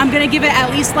 odds are I'm going to give it at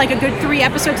least like a good 3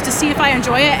 episodes to see if I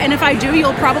enjoy it. And if I do,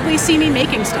 you'll probably see me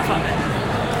making stuff of it.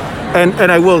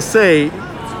 And I will say,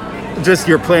 just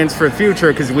your plans for the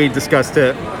future, because we discussed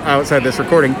it outside this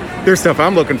recording, there's stuff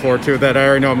I'm looking forward to that I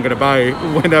already know I'm going to buy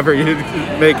whenever you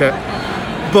make it.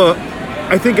 But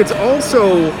I think it's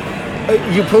also,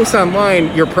 you post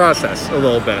online your process a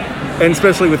little bit, and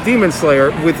especially with Demon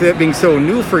Slayer, with it being so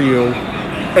new for you,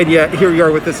 and yet here you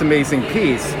are with this amazing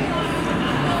piece.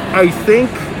 I think,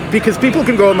 because people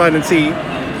can go online and see,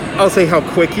 I'll say how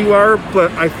quick you are,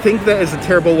 but I think that is a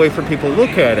terrible way for people to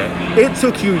look at it. It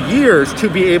took you years to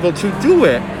be able to do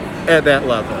it at that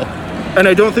level. And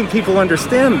I don't think people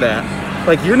understand that.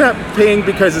 Like, you're not paying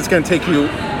because it's going to take you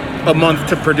a month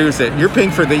to produce it. You're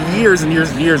paying for the years and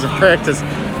years and years of practice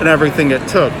and everything it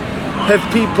took. Have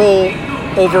people,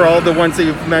 overall, the ones that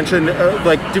you've mentioned,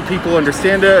 do people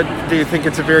understand it? Do you think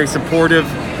it's a very supportive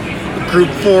group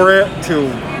for it to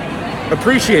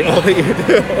appreciate all that you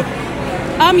do?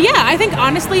 Yeah, I think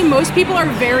honestly most people are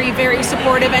very, very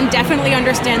supportive and definitely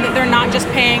understand that they're not just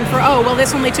paying for, oh, well,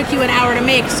 this only took you an hour to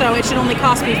make, so it should only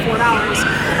cost me $4.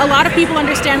 A lot of people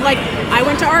understand, like, I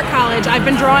went to art college. I've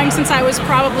been drawing since I was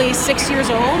probably 6 years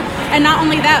old. And not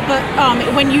only that, but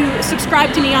when you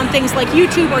subscribe to me on things like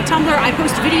YouTube or Tumblr, I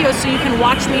post videos so you can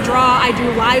watch me draw. I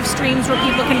do live streams where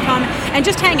people can come and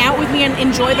just hang out with me and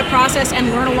enjoy the process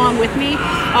and learn along with me.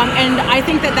 And I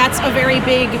think that that's a very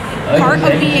big part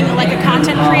of being like a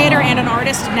content creator and an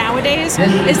artist nowadays,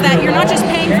 is that you're not just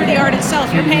paying for the art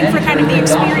itself, you're paying for kind of the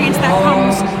experience that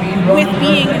comes with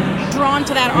being drawn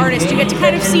to that artist. You get to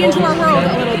kind of see into our world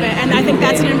a little bit, and I think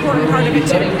that's an important part of it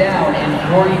too.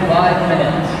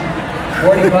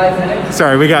 45 minutes.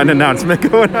 Sorry, we got an announcement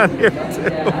going on here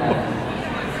too.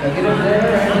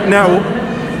 Now,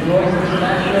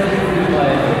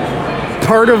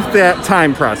 part of that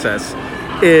time process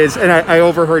is, and I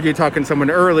overheard you talking to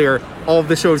someone earlier, all of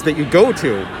the shows that you go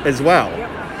to as well.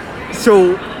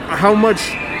 So how much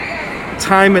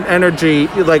time and energy,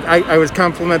 like I was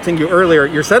complimenting you earlier,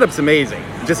 your setup's amazing.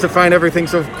 Just to find everything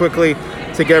so quickly,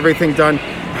 to get everything done.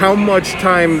 How much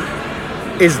time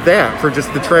is that for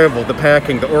just the travel, the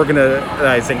packing, the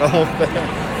organizing, all of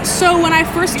that? So when I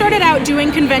first started out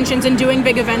doing conventions and doing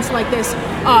big events like this,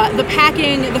 the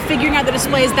packing, the figuring out the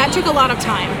displays, that took a lot of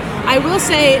time. I will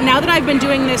say, now that I've been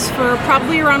doing this for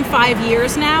probably around 5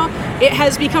 years now, it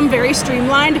has become very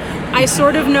streamlined. I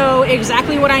sort of know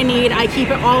exactly what I need. I keep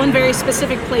it all in very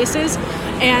specific places.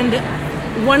 And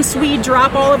once we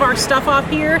drop all of our stuff off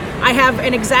here, I have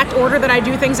an exact order that I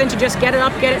do things in to just get it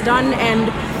up, get it done, and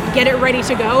get it ready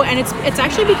to go. And it's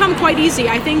actually become quite easy.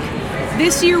 I think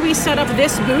this year we set up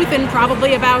this booth in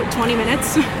probably about 20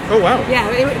 minutes. Oh, wow. Yeah,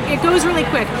 it goes really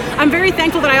quick. I'm very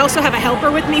thankful that I also have a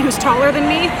helper with me who's taller than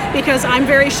me, because I'm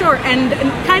very short and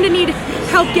kind of need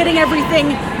help getting everything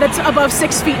that's above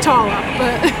 6 feet tall up.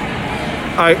 But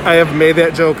I have made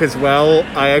that joke as well.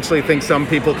 I actually think some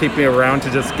people keep me around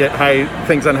to just get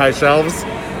things on high shelves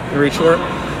and reach for it.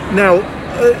 Now,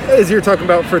 as you're talking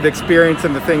about for the experience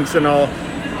and the things and all,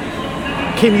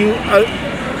 can you...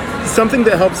 something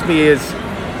that helps me is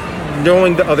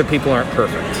knowing that other people aren't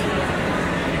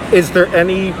perfect. Is there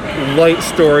any light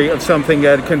story of something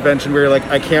at a convention where you're like,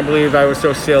 I can't believe I was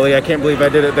so silly, I can't believe I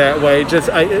did it that way?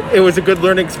 It was a good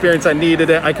learning experience, I needed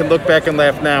it, I can look back and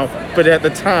laugh now, but at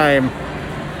the time,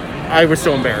 I was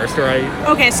so embarrassed, right?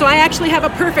 Okay, so I actually have a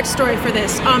perfect story for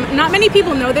this. Not many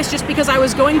people know this just because I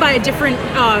was going by a different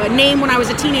name when I was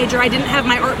a teenager. I didn't have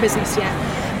my art business yet.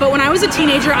 But when I was a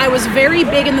teenager, I was very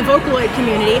big in the Vocaloid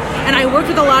community, and I worked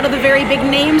with a lot of the very big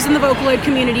names in the Vocaloid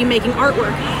community making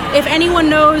artwork. If anyone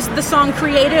knows the song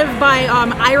Creative by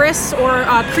Iris, or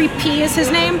Creep P is his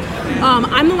name,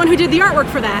 I'm the one who did the artwork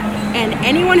for that. And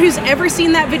anyone who's ever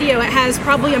seen that video, it has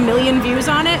probably 1 million views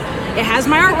on it. It has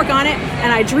my artwork on it,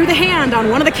 and I drew the hand on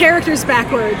one of the characters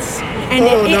backwards. And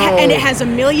it has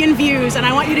 1 million views, and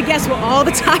I want you to guess what all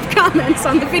the top comments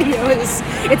on the video is.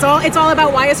 It's all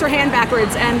about why is her hand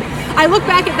backwards. And I look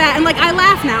back at that and I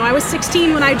laugh now. I was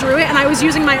 16 when I drew it, and I was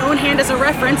using my own hand as a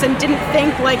reference and didn't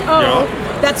think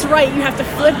that's right, you have to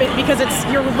flip it because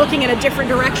you're looking in a different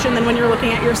direction than when you're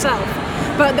looking at yourself.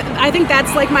 But I think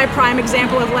that's like my prime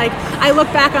example of like, I look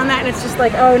back on that and it's just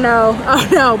like, oh no.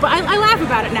 But I laugh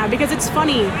about it now because it's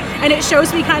funny. And it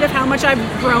shows me kind of how much I've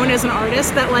grown as an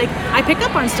artist that like, I pick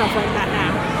up on stuff like that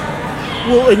now.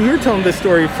 Well, and you're telling this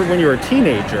story from when you were a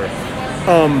teenager.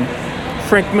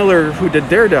 Frank Miller, who did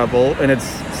Daredevil, and it's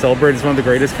celebrated as one of the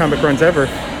greatest comic runs ever,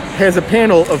 has a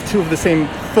panel of two of the same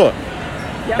foot.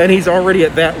 Yep. And he's already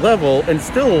at that level and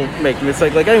still making this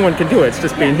like anyone can do it. It's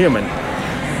just being human.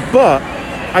 But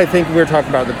I think we're talking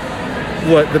about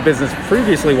what the business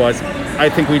previously was. I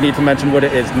think we need to mention what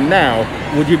it is now.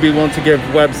 Would you be willing to give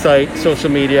website, social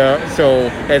media, so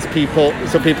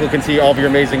people can see all of your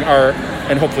amazing art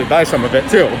and hopefully buy some of it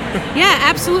too? Yeah,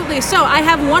 absolutely. So I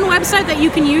have one website that you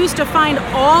can use to find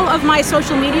all of my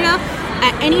social media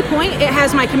at any point. It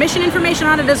has my commission information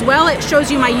on it as well. It shows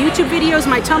you my YouTube videos,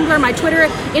 my Tumblr, my Twitter,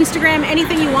 Instagram,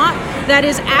 anything you want. That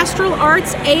is Astral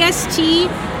Arts,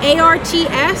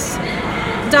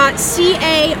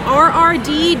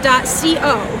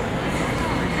 ASTARTS.CARRD.CO.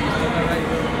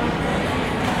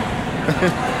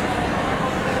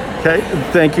 Okay,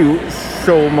 thank you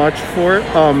so much for it.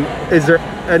 Is there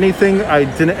anything I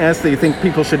didn't ask that you think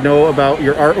people should know about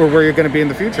your art or where you're going to be in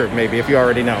the future, maybe, if you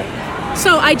already know?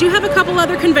 So I do have a couple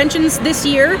other conventions this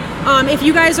year. If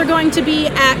you guys are going to be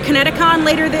at Connecticut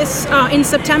later in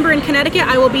September in Connecticut,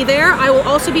 I will be there. I will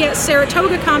also be at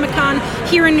Saratoga Comic Con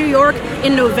here in New York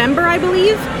in November, I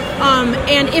believe.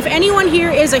 And if anyone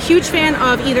here is a huge fan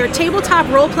of either tabletop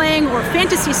role-playing or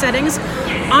fantasy settings,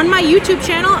 on my YouTube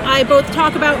channel, I both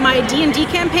talk about my D&D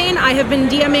campaign. I have been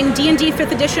DMing D&D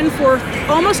 5th edition for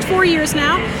almost 4 years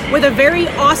now with a very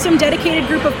awesome, dedicated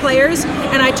group of players,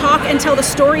 and I talk and tell the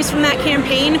stories from that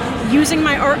campaign using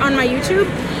my art on my YouTube.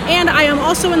 And I am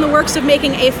also in the works of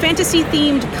making a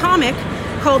fantasy-themed comic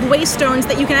called Waystones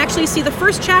that you can actually see the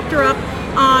first chapter up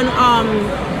on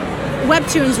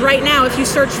Webtoons right now if you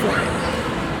search for it.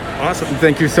 Awesome.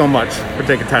 Thank you so much for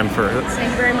taking time for it.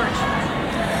 Thank you very much.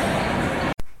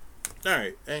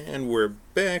 Alright, and we're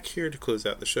back here to close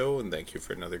out the show, and thank you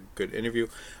for another good interview.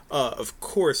 Of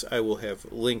course, I will have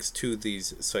links to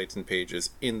these sites and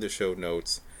pages in the show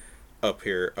notes up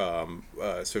here.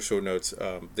 So show notes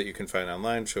that you can find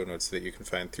online, show notes that you can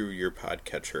find through your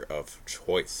podcatcher of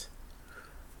choice.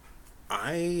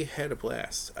 I had a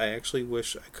blast. I actually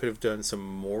wish I could have done some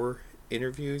more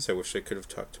interviews. I wish I could have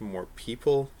talked to more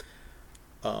people.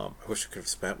 I wish I could have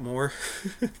spent more.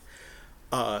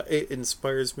 It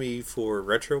inspires me for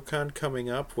RetroCon coming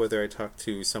up, whether I talk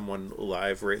to someone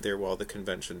live right there while the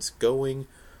convention's going,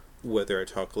 whether I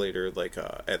talk later like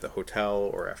at the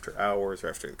hotel or after hours or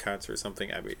after the concert or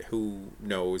something. I mean, who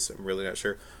knows? I'm really not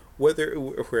sure. Whether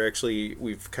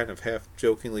we've kind of half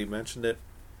jokingly mentioned it,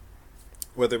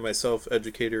 whether myself,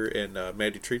 Educator, and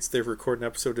Maddie Treats, they record an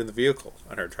episode in the vehicle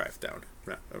on our drive down.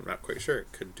 I'm not quite sure.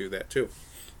 Could do that too.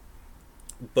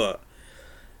 But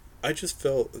I just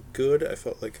felt good. I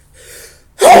felt like...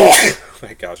 oh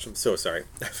my gosh, I'm so sorry.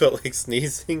 I felt like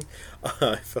sneezing.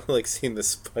 I felt like seeing the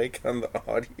spike on the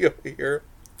audio here.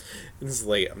 It's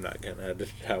late. I'm not going to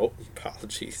edit it out.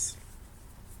 Apologies.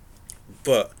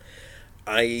 But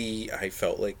I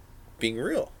felt like being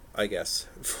real, I guess,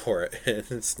 for it.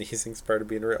 And sneezing's part of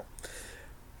being real.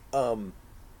 But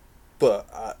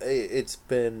it's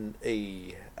been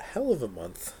a hell of a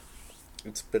month.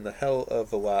 It's been a hell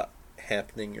of a lot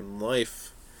happening in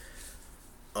life,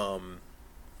 and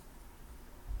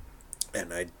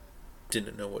I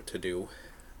didn't know what to do,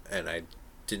 and I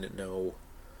didn't know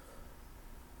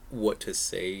what to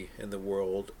say in the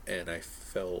world, and I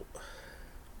felt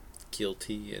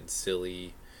guilty and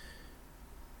silly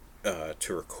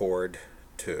to record,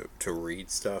 to read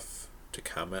stuff, to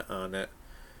comment on it,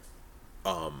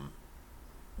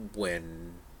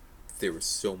 when there was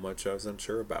so much I was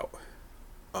unsure about.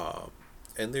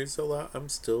 And there's a lot I'm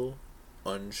still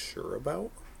unsure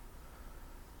about.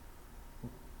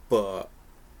 But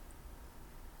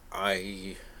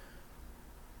I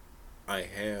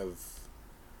have,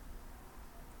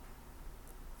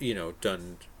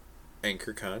 done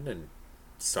AnchorCon and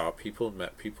saw people and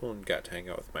met people and got to hang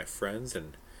out with my friends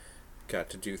and got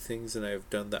to do things, and I've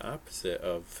done the opposite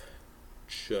of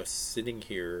just sitting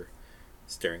here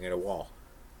staring at a wall.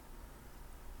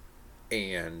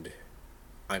 And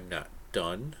I'm not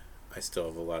done. I still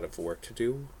have a lot of work to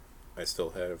do. I still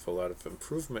have a lot of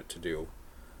improvement to do.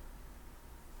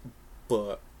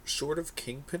 But short of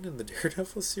Kingpin in the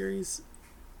Daredevil series,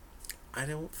 I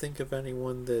don't think of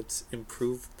anyone that's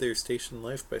improved their station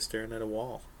life by staring at a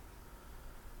wall.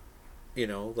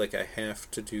 Like I have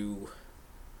to do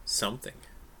something.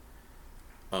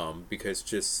 Because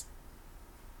just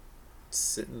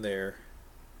sitting there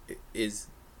is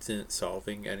isn't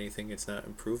solving anything. It's not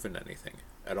improving anything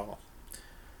at all.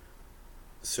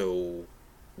 So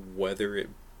whether it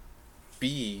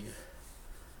be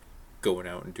going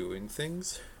out and doing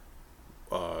things,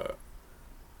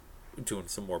 doing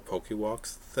some more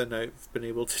Pokewalks than I've been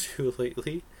able to do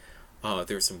lately.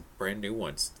 There's some brand new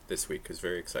ones this week. It's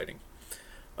very exciting.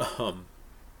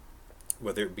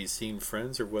 Whether it be seeing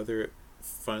friends or whether it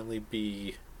finally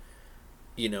be,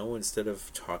 instead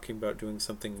of talking about doing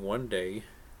something one day,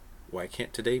 why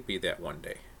can't today be that one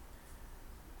day?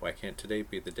 Why can't today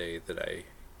be the day that I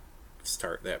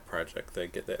start that project, that I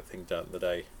get that thing done, that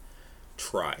I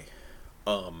try?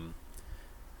 And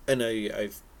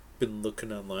I've been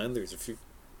looking online. There's a few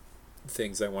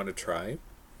things I want to try.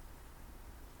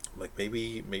 Like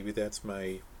maybe that's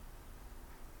my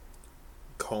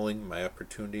calling, my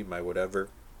opportunity, my whatever.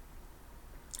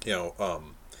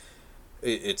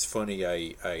 It's funny.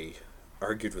 I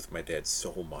argued with my dad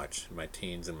so much in my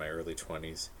teens and my early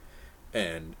 20s,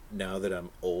 and now that I'm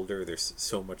older, there's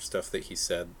so much stuff that he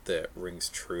said that rings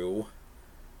true,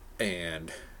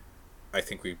 and I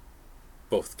think we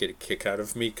both get a kick out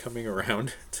of me coming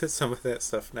around to some of that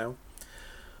stuff now.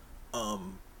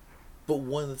 But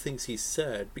one of the things he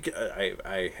said, because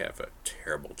I have a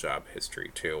terrible job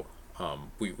history too.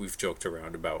 We've joked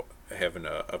around about having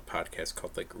a podcast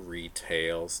called like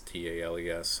Retails,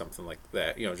 Tales, something like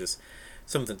that. Just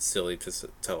something silly to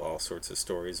tell all sorts of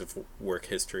stories of work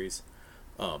histories.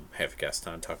 Have guests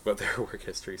on, talk about their work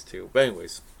histories too. But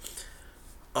anyways,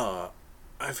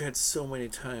 I've had so many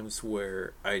times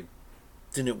where I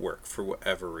didn't work for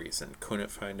whatever reason,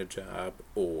 couldn't find a job,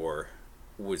 or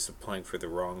was applying for the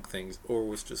wrong things, or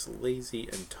was just lazy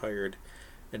and tired,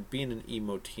 and being an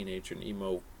emo teenager, an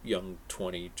emo young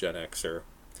 20 Gen Xer,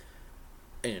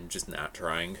 and just not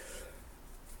trying.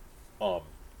 And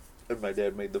my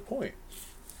dad made the point.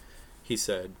 He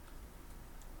said,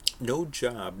 no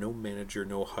job, no manager,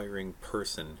 no hiring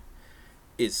person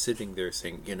is sitting there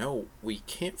saying, we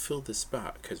can't fill this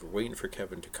spot because we're waiting for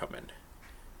Kevin to come in.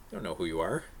 They don't know who you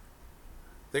are.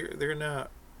 They're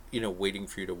not, waiting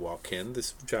for you to walk in.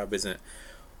 This job isn't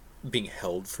being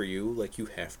held for you. Like, you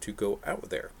have to go out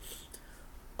there.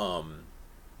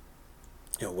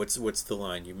 What's the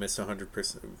line? You miss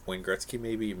 100%. Wayne Gretzky,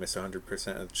 maybe you miss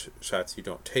 100% of shots you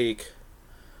don't take.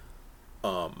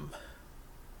 And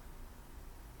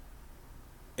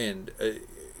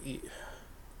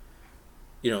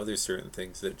there's certain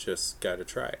things that just gotta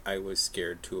try. I was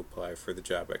scared to apply for the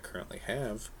job I currently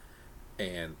have,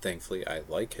 and thankfully I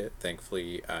like it.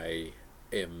 Thankfully I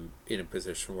am in a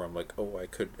position where I'm like, oh, I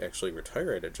could actually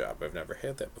retire at a job. I've never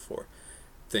had that before.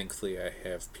 Thankfully I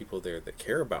have people there that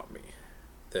care about me,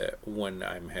 that when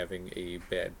I'm having a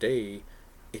bad day,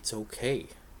 it's okay.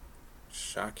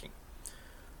 Shocking.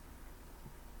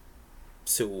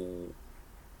 So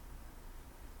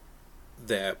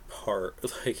that part,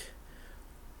 like,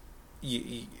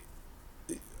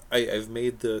 I've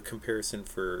made the comparison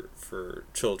for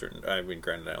children. I mean,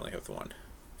 granted, I only have the one,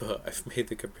 but I've made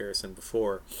the comparison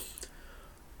before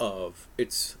of,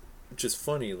 it's just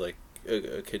funny, like,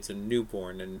 a kid's a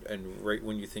newborn, and right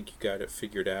when you think you got it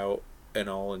figured out and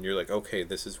all, and you're like, okay,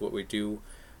 this is what we do,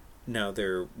 now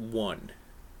they're one,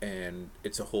 and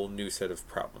it's a whole new set of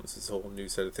problems. It's a whole new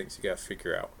set of things you got to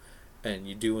figure out. And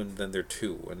you do, and then they're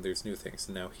 2, and there's new things.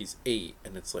 And now he's 8,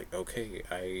 and it's like, okay,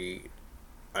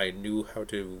 I knew how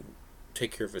to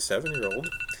take care of a 7-year-old,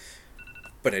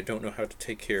 but I don't know how to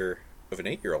take care of an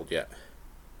 8-year-old yet.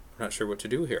 I'm not sure what to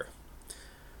do here.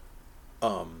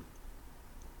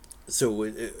 So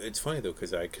it's funny though,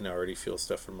 because I can already feel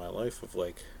stuff in my life of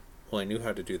like, well, I knew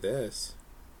how to do this,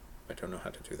 I don't know how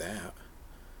to do that.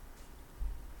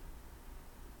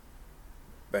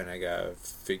 And I gotta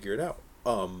figure it out.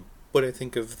 But I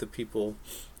think of the people,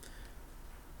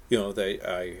 that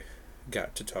I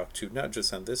got to talk to, not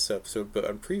just on this episode, but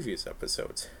on previous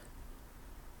episodes.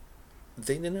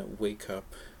 They didn't wake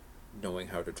up knowing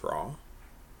how to draw.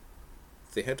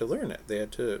 They had to learn it. They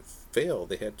had to fail.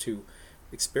 They had to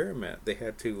experiment. They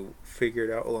had to figure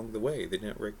it out along the way. They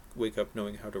didn't wake up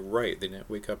knowing how to write. They didn't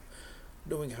wake up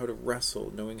knowing how to wrestle,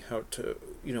 knowing how to,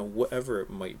 whatever it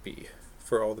might be,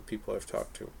 for all the people I've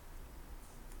talked to.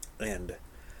 And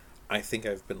I think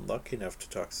I've been lucky enough to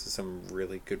talk to some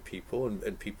really good people,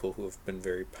 and people who have been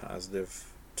very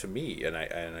positive to me, and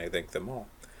I thank them all.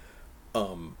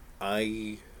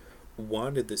 I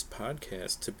wanted this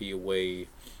podcast to be a way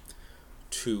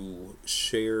to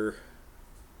share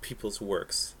people's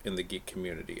works in the geek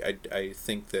community. I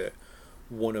think that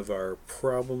one of our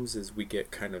problems is we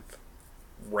get kind of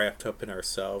wrapped up in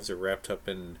ourselves, or wrapped up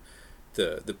in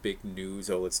the big news.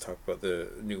 Oh, let's talk about the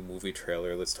new movie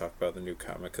trailer. Let's talk about the new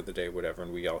comic of the day, whatever.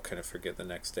 And we all kind of forget the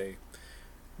next day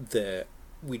that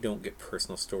we don't get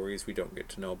personal stories. We don't get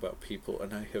to know about people.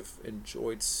 And I have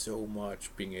enjoyed so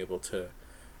much being able to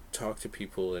talk to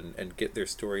people and get their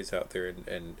stories out there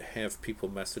and have people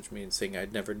message me and saying, I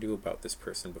never knew about this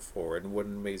person before, and what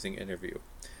an amazing interview.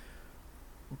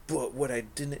 But what I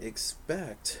didn't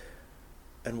expect,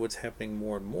 and what's happening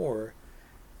more and more,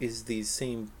 is these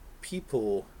same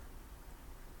people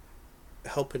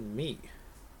helping me.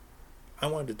 I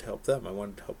wanted to help them. I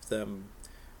wanted to help them,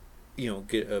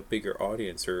 get a bigger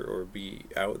audience or be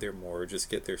out there more, or just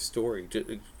get their story,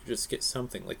 just get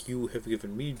something. Like, you have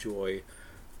given me joy,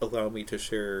 allow me to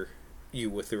share you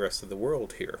with the rest of the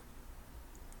world here.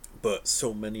 But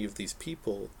so many of these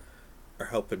people are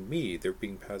helping me. They're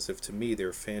being positive to me.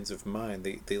 They're fans of mine.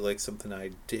 They like something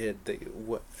I did.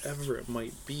 Whatever it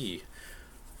might be.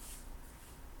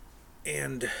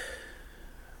 And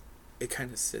it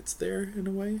kind of sits there in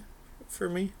a way for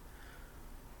me.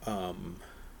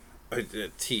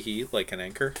 Tee like an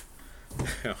anchor.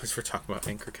 As we're talking about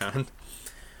AnchorCon.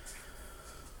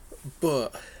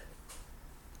 But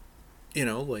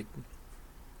like,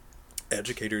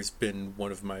 Educator's been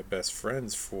one of my best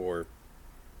friends for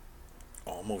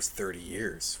almost 30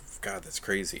 years. God, that's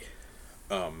crazy.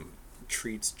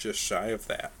 Treat's just shy of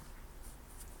that.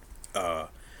 I've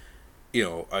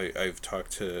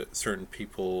talked to certain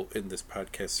people in this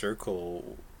podcast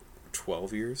circle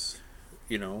 12 years,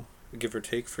 give or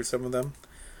take for some of them.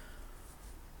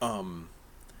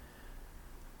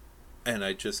 And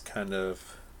I just kind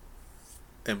of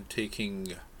am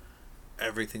taking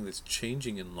everything that's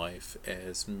changing in life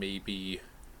as maybe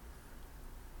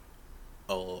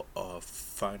a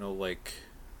final, like,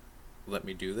 let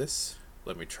me do this,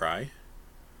 let me try.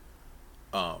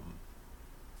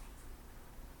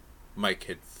 My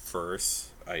kid first.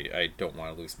 I don't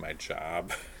want to lose my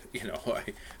job.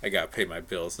 I gotta pay my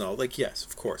bills and all. Like, yes,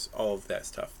 of course, all of that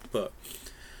stuff. But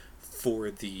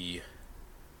for the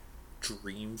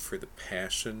dream, for the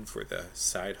passion, for the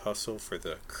side hustle, for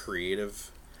the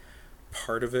creative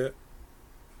part of it,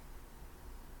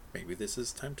 maybe this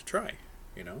is time to try,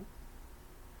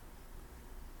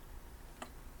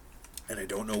 And I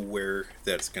don't know where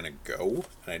that's going to go.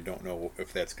 And I don't know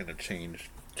if that's going to change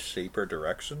shape or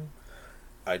direction.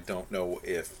 I don't know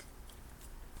if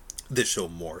this show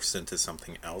morphs into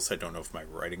something else. I don't know if my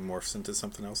writing morphs into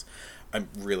something else. I'm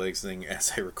realizing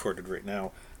as I recorded right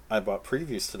now, I bought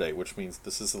previews today, which means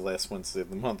this is the last Wednesday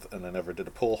of the month, and I never did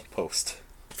a poll post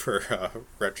for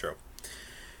Retro.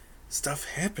 Stuff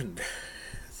happened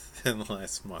in the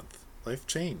last month. Life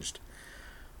changed.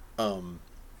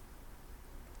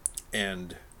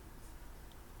 And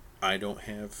I don't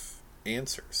have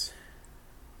answers.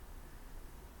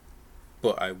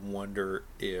 But I wonder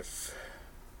if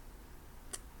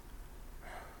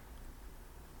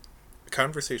a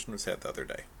conversation was had the other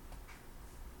day.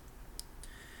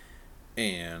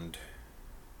 And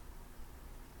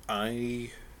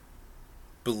I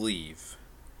believe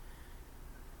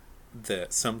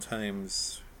that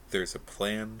sometimes there's a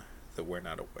plan that we're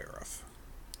not aware of.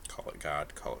 Call it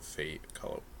God, call it fate,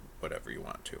 call it whatever you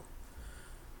want to.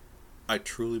 I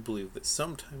truly believe that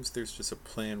sometimes there's just a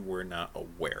plan we're not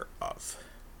aware of.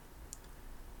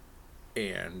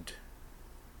 And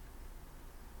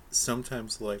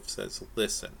sometimes life says,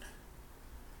 listen,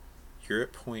 you're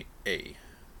at point A.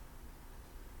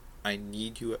 I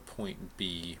need you at point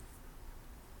B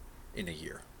in a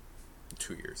year,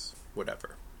 2 years,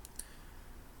 whatever.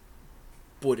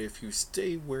 But if you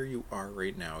stay where you are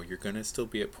right now, you're going to still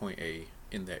be at point A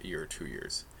in that year or 2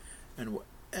 years. And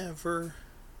whatever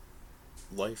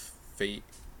life, fate,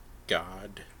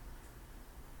 God,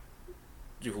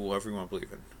 whoever you want to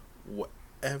believe in,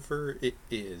 whatever it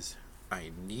is,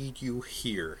 I need you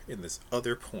here in this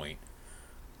other point,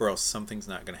 or else something's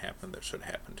not going to happen that should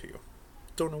happen to you.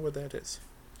 Don't know what that is.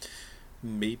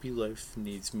 Maybe life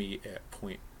needs me at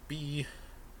point B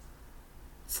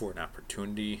for an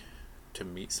opportunity to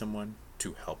meet someone,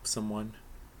 to help someone,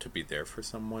 to be there for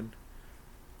someone.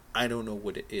 I don't know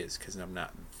what it is because I'm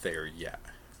not there yet.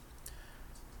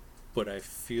 But I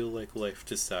feel like life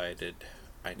decided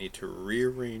I need to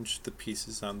rearrange the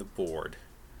pieces on the board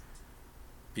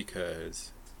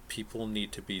because people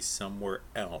need to be somewhere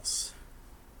else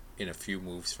in a few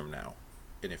moves from now.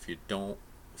 And if we don't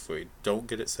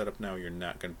get it set up now, you're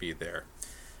not going to be there.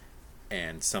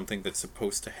 And something that's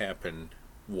supposed to happen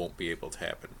won't be able to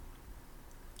happen.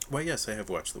 Well, yes, I have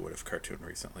watched the What If cartoon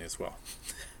recently as well.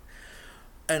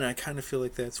 And I kind of feel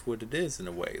like that's what it is in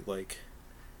a way. Like,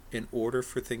 in order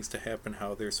for things to happen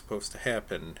how they're supposed to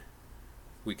happen,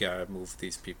 we gotta move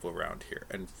these people around here,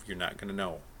 and you're not gonna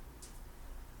know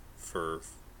for,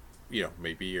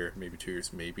 maybe a year, maybe 2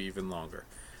 years, maybe even longer.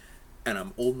 And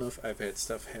I'm old enough, I've had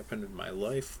stuff happen in my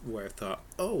life where I thought,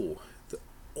 oh, the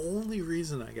only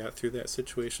reason I got through that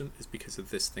situation is because of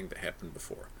this thing that happened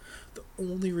before. The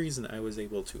only reason I was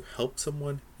able to help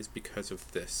someone is because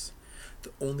of this.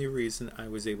 The only reason I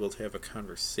was able to have a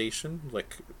conversation,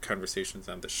 like conversations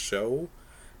on the show,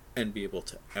 and be able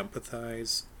to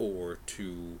empathize or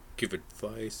to give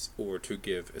advice or to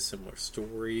give a similar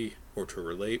story or to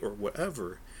relate or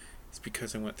whatever, is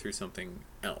because I went through something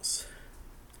else.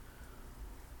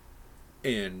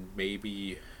 And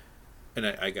maybe, and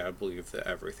I gotta believe that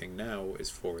everything now is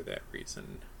for that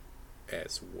reason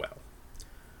as well.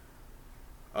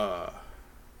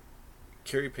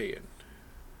 Carrie Payton.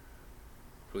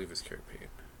 I believe it's Carrie Payton.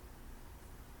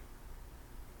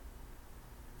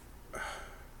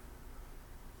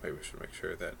 Maybe we should make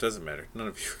sure of that. Doesn't matter. None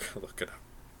of you are going to look it up.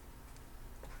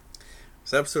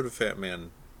 This episode of Fat Man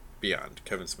Beyond,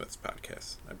 Kevin Smith's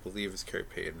podcast, I believe is Carrie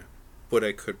Payton, but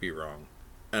I could be wrong,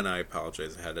 and I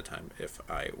apologize ahead of time if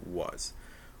I was.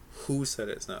 Who said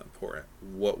it's not important?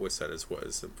 What was said is what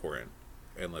is important,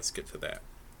 and let's get to that.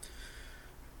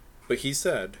 But he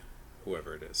said,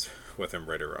 whoever it is, whether I'm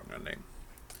right or wrong on name,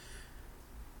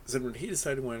 said when he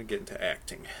decided he wanted to get into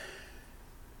acting,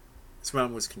 his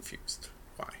mom was confused.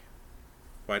 Why?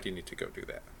 Why do you need to go do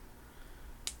that?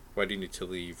 Why do you need to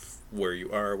leave where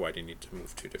you are? Why do you need to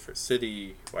move to a different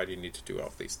city? Why do you need to do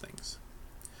all these things?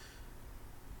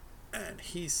 And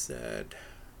he said,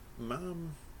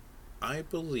 Mom, I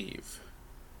believe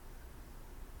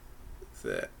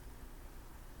that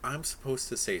I'm supposed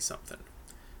to say something.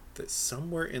 That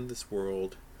somewhere in this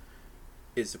world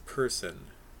is a person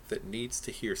that needs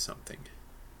to hear something.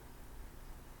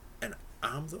 And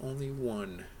I'm the only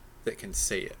one that can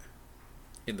say it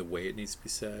in the way it needs to be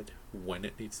said, when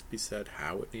it needs to be said,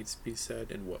 how it needs to be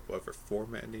said, in whatever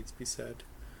format it needs to be said.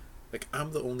 Like,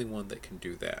 I'm the only one that can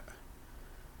do that.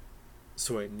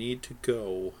 So I need to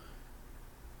go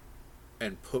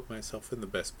and put myself in the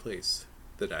best place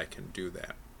that I can do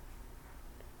that.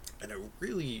 And it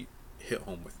really hit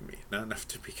home with me. Not enough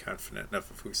to be confident enough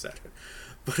of who said it,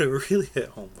 but it really hit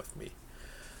home with me.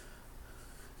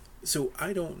 So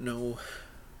I don't know,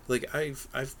 like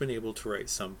I've been able to write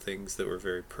some things that were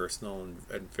very personal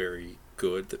and very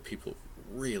good that people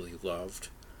really loved.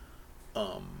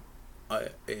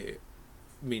 It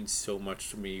means so much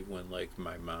to me when like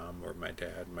my mom or my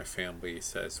dad, my family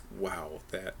says, wow,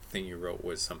 that thing you wrote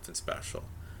was something special.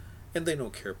 And they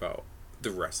don't care about the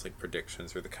wrestling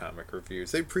predictions or the comic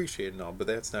reviews. They appreciate it and all, but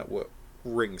that's not what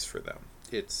rings for them.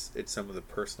 It's some of the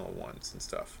personal ones and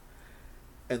stuff.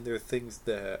 And there are things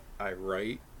that I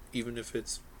write, even if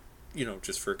it's,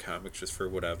 just for comics, just for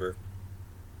whatever,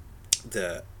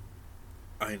 that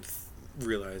I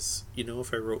realize,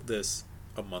 if I wrote this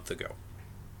a month ago,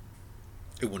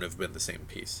 it wouldn't have been the same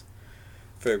piece.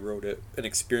 If I wrote it an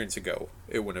experience ago,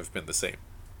 it wouldn't have been the same.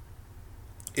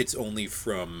 It's only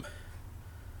from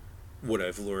what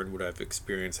I've learned, what I've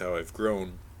experienced, how I've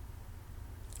grown,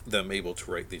 that I'm able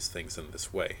to write these things in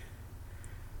this way.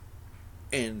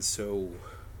 And so,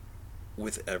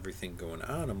 with everything going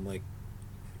on, I'm like,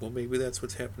 well, maybe that's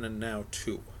what's happening now,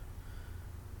 too.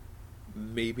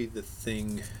 Maybe the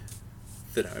thing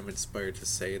that I'm inspired to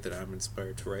say, that I'm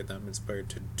inspired to write, that I'm inspired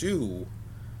to do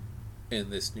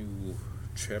in this new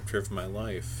chapter of my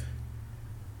life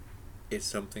is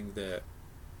something that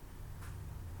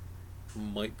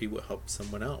might be what helps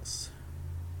someone else.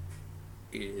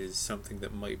 Is something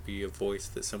that might be a voice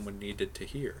that someone needed to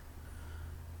hear.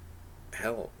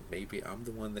 Hell, maybe I'm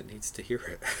the one that needs to hear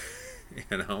it.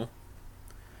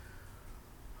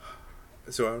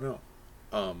 So I don't know.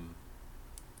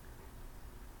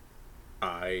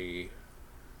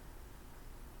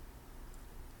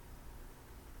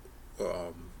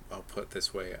 I'll put it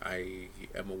this way, I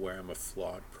am aware I'm a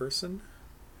flawed person.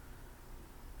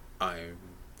 I'm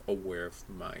aware of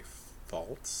my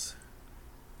faults.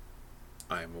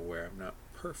 I'm aware I'm not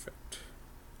perfect.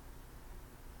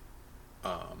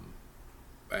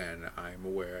 And I'm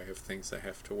aware I have things I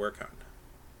have to work on.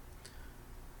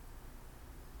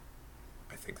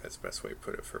 I think that's the best way to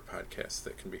put it for a podcast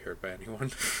that can be heard by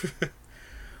anyone.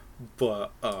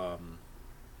 But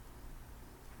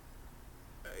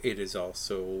it is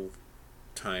also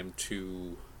time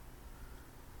to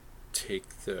take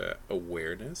the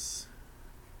awareness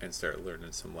and start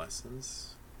learning some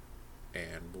lessons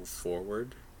and move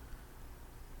forward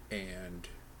and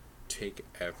take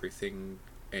everything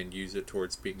and use it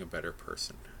towards being a better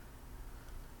person.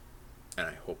 And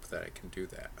I hope that I can do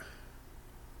that.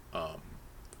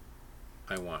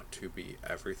 I want to be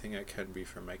everything I can be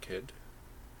for my kid.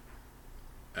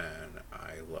 And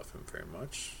I love him very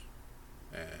much.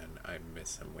 And I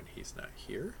miss him when he's not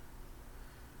here.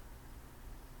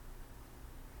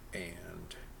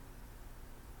 And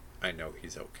I know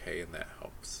he's okay, and that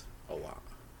helps a lot.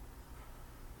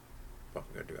 But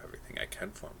I'm going to do everything I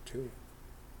can for him, too.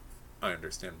 I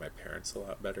understand my parents a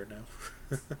lot better now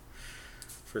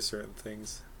for certain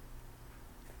things.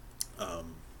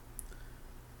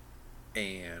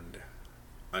 And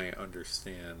I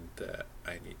understand that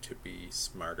I need to be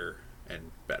smarter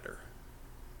and better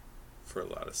for a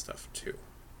lot of stuff, too,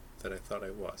 that I thought I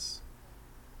was.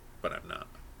 But I'm not.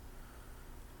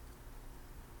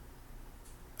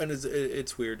 And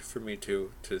it's weird for me,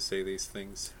 too, to say these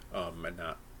things and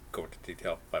not go into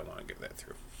detail, but I want to get that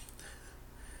through.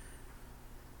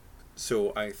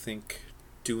 So I think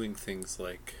doing things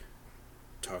like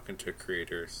talking to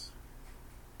creators,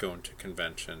 going to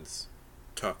conventions,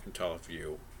 talking to all of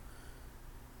you,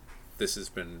 this has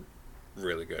been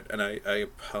really good. And I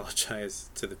apologize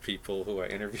to the people who I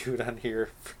interviewed on here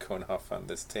for going off on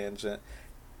this tangent.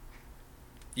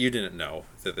 You didn't know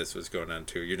that this was going on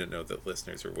too. You didn't know that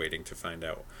listeners are waiting to find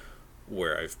out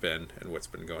where I've been and what's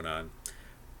been going on.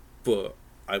 But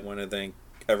I want to thank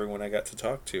everyone I got to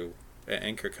talk to at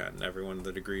AnchorCon, everyone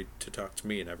that agreed to talk to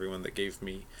me, and everyone that gave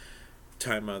me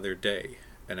time out of their day,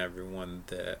 and everyone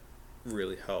that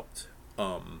really helped.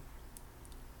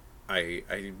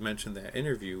 I mentioned that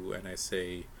interview, and I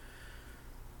say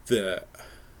that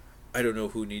I don't know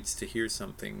who needs to hear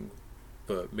something,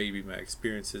 but maybe my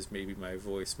experiences, maybe my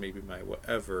voice, maybe my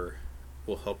whatever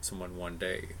will help someone one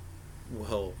day.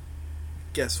 Well,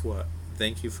 guess what?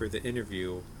 Thank you for the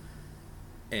interview,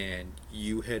 and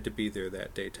you had to be there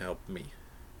that day to help me.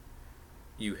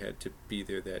 You had to be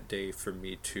there that day for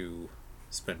me to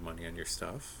spend money on your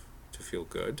stuff, to feel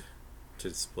good, to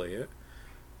display it,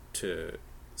 to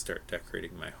start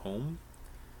decorating my home,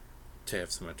 to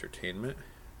have some entertainment.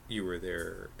 You were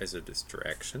there as a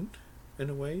distraction, in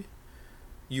a way.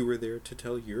 You were there to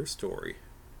tell your story,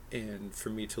 and for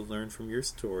me to learn from your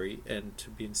story and to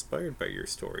be inspired by your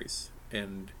stories,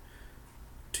 and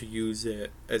to use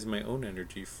it as my own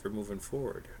energy for moving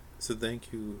forward. So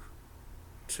thank you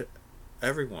to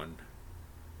everyone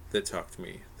that talked to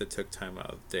me, that took time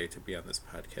out of the day to be on this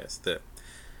podcast, that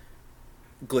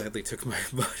gladly took my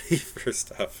money for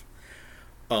stuff.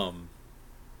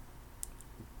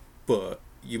 But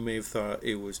you may have thought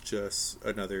it was just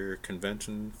another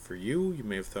convention for you. You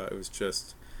may have thought it was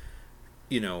just,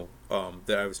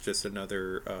 that I was just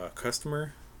another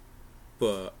customer.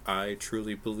 But I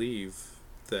truly believe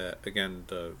that, again,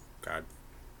 the God,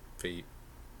 fate,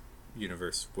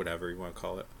 universe, whatever you want to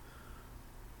call it,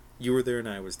 you were there and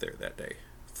I was there that day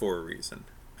for a reason.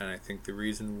 And I think the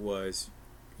reason was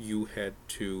you had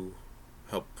to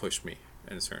help push me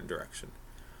in a certain direction.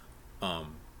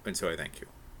 And so I thank you.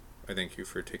 I thank you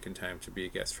for taking time to be a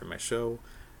guest for my show,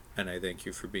 and I thank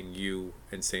you for being you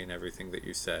and saying everything that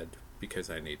you said, because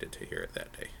I needed to hear it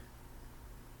that day.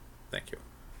 Thank you.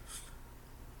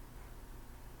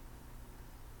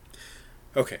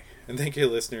 Okay, and thank you,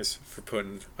 listeners, for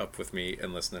putting up with me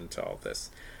and listening to all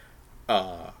this.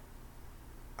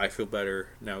 I feel better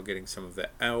now getting some of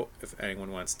that out. If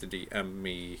anyone wants to DM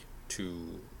me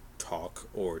to talk,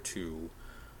 or to,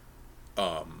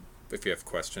 if you have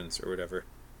questions or whatever,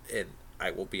 and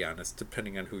I will be honest,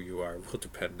 depending on who you are, will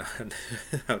depend on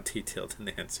how detailed an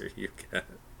answer you get.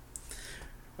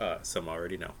 Some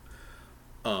already know.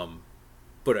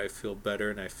 But I feel better,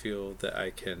 and I feel that I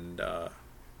can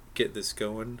get this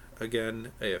going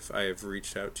again. If I have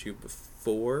reached out to you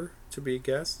before to be a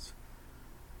guest,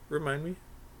 remind me,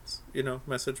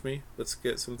 message me. Let's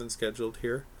get something scheduled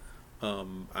here.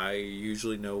 I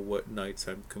usually know what nights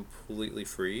I'm completely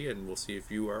free, and we'll see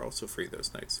if you are also free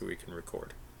those nights so we can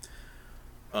record.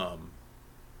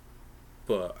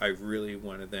 But I really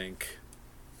want to thank,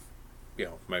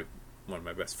 one of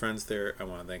my best friends there. I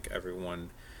want to thank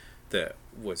everyone that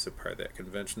was a part of that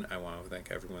convention. I want to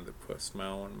thank everyone that put a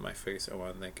smile on my face. I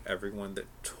want to thank everyone that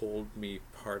told me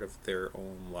part of their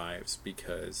own lives,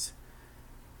 because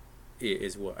it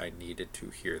is what I needed to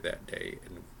hear that day.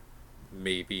 And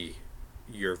maybe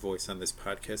your voice on this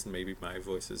podcast, and maybe my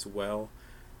voice as well,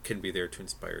 can be there to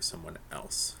inspire someone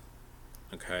else.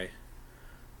 Okay?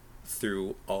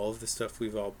 Through all of the stuff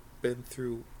we've all been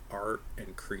through, art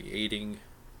and creating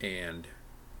and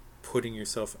putting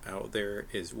yourself out there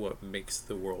is what makes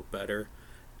the world better,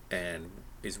 and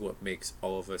is what makes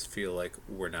all of us feel like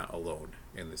we're not alone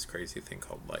in this crazy thing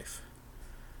called life.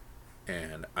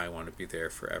 And I want to be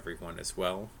there for everyone as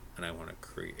well, and I want to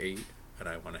create, and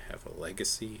I want to have a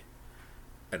legacy,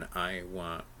 and I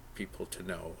want people to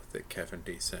know that Kevin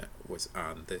Decent was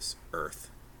on this earth,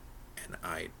 and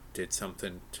I did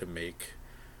something to make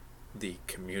the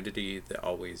community that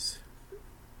always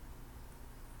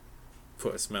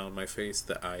put a smile on my face,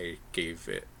 that I gave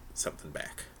it something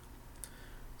back.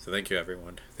 So thank you,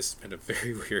 everyone. This has been a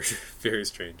very weird, very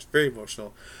strange, very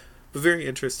emotional, but very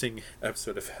interesting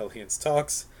episode of Hellions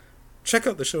Talks. Check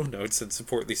out the show notes and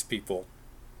support these people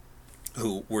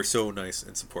who were so nice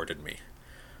and supported me.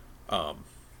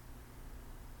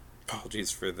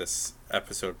 Apologies for this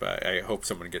episode, but I hope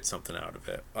someone gets something out of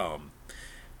it.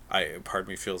 Part of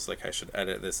me feels like I should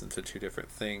edit this into two different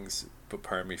things, but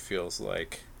part of me feels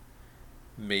like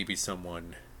maybe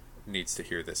someone needs to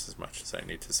hear this as much as I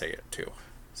need to say it too.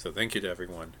 So thank you to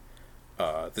everyone.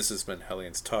 This has been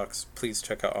Hellions Talks. Please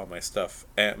check out all my stuff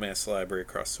at Mass Library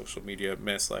across social media,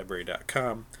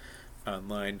 masslibrary.com,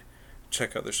 online.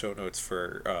 Check out the show notes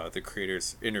for the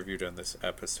creators interviewed on this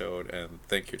episode, and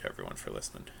thank you to everyone for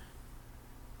listening.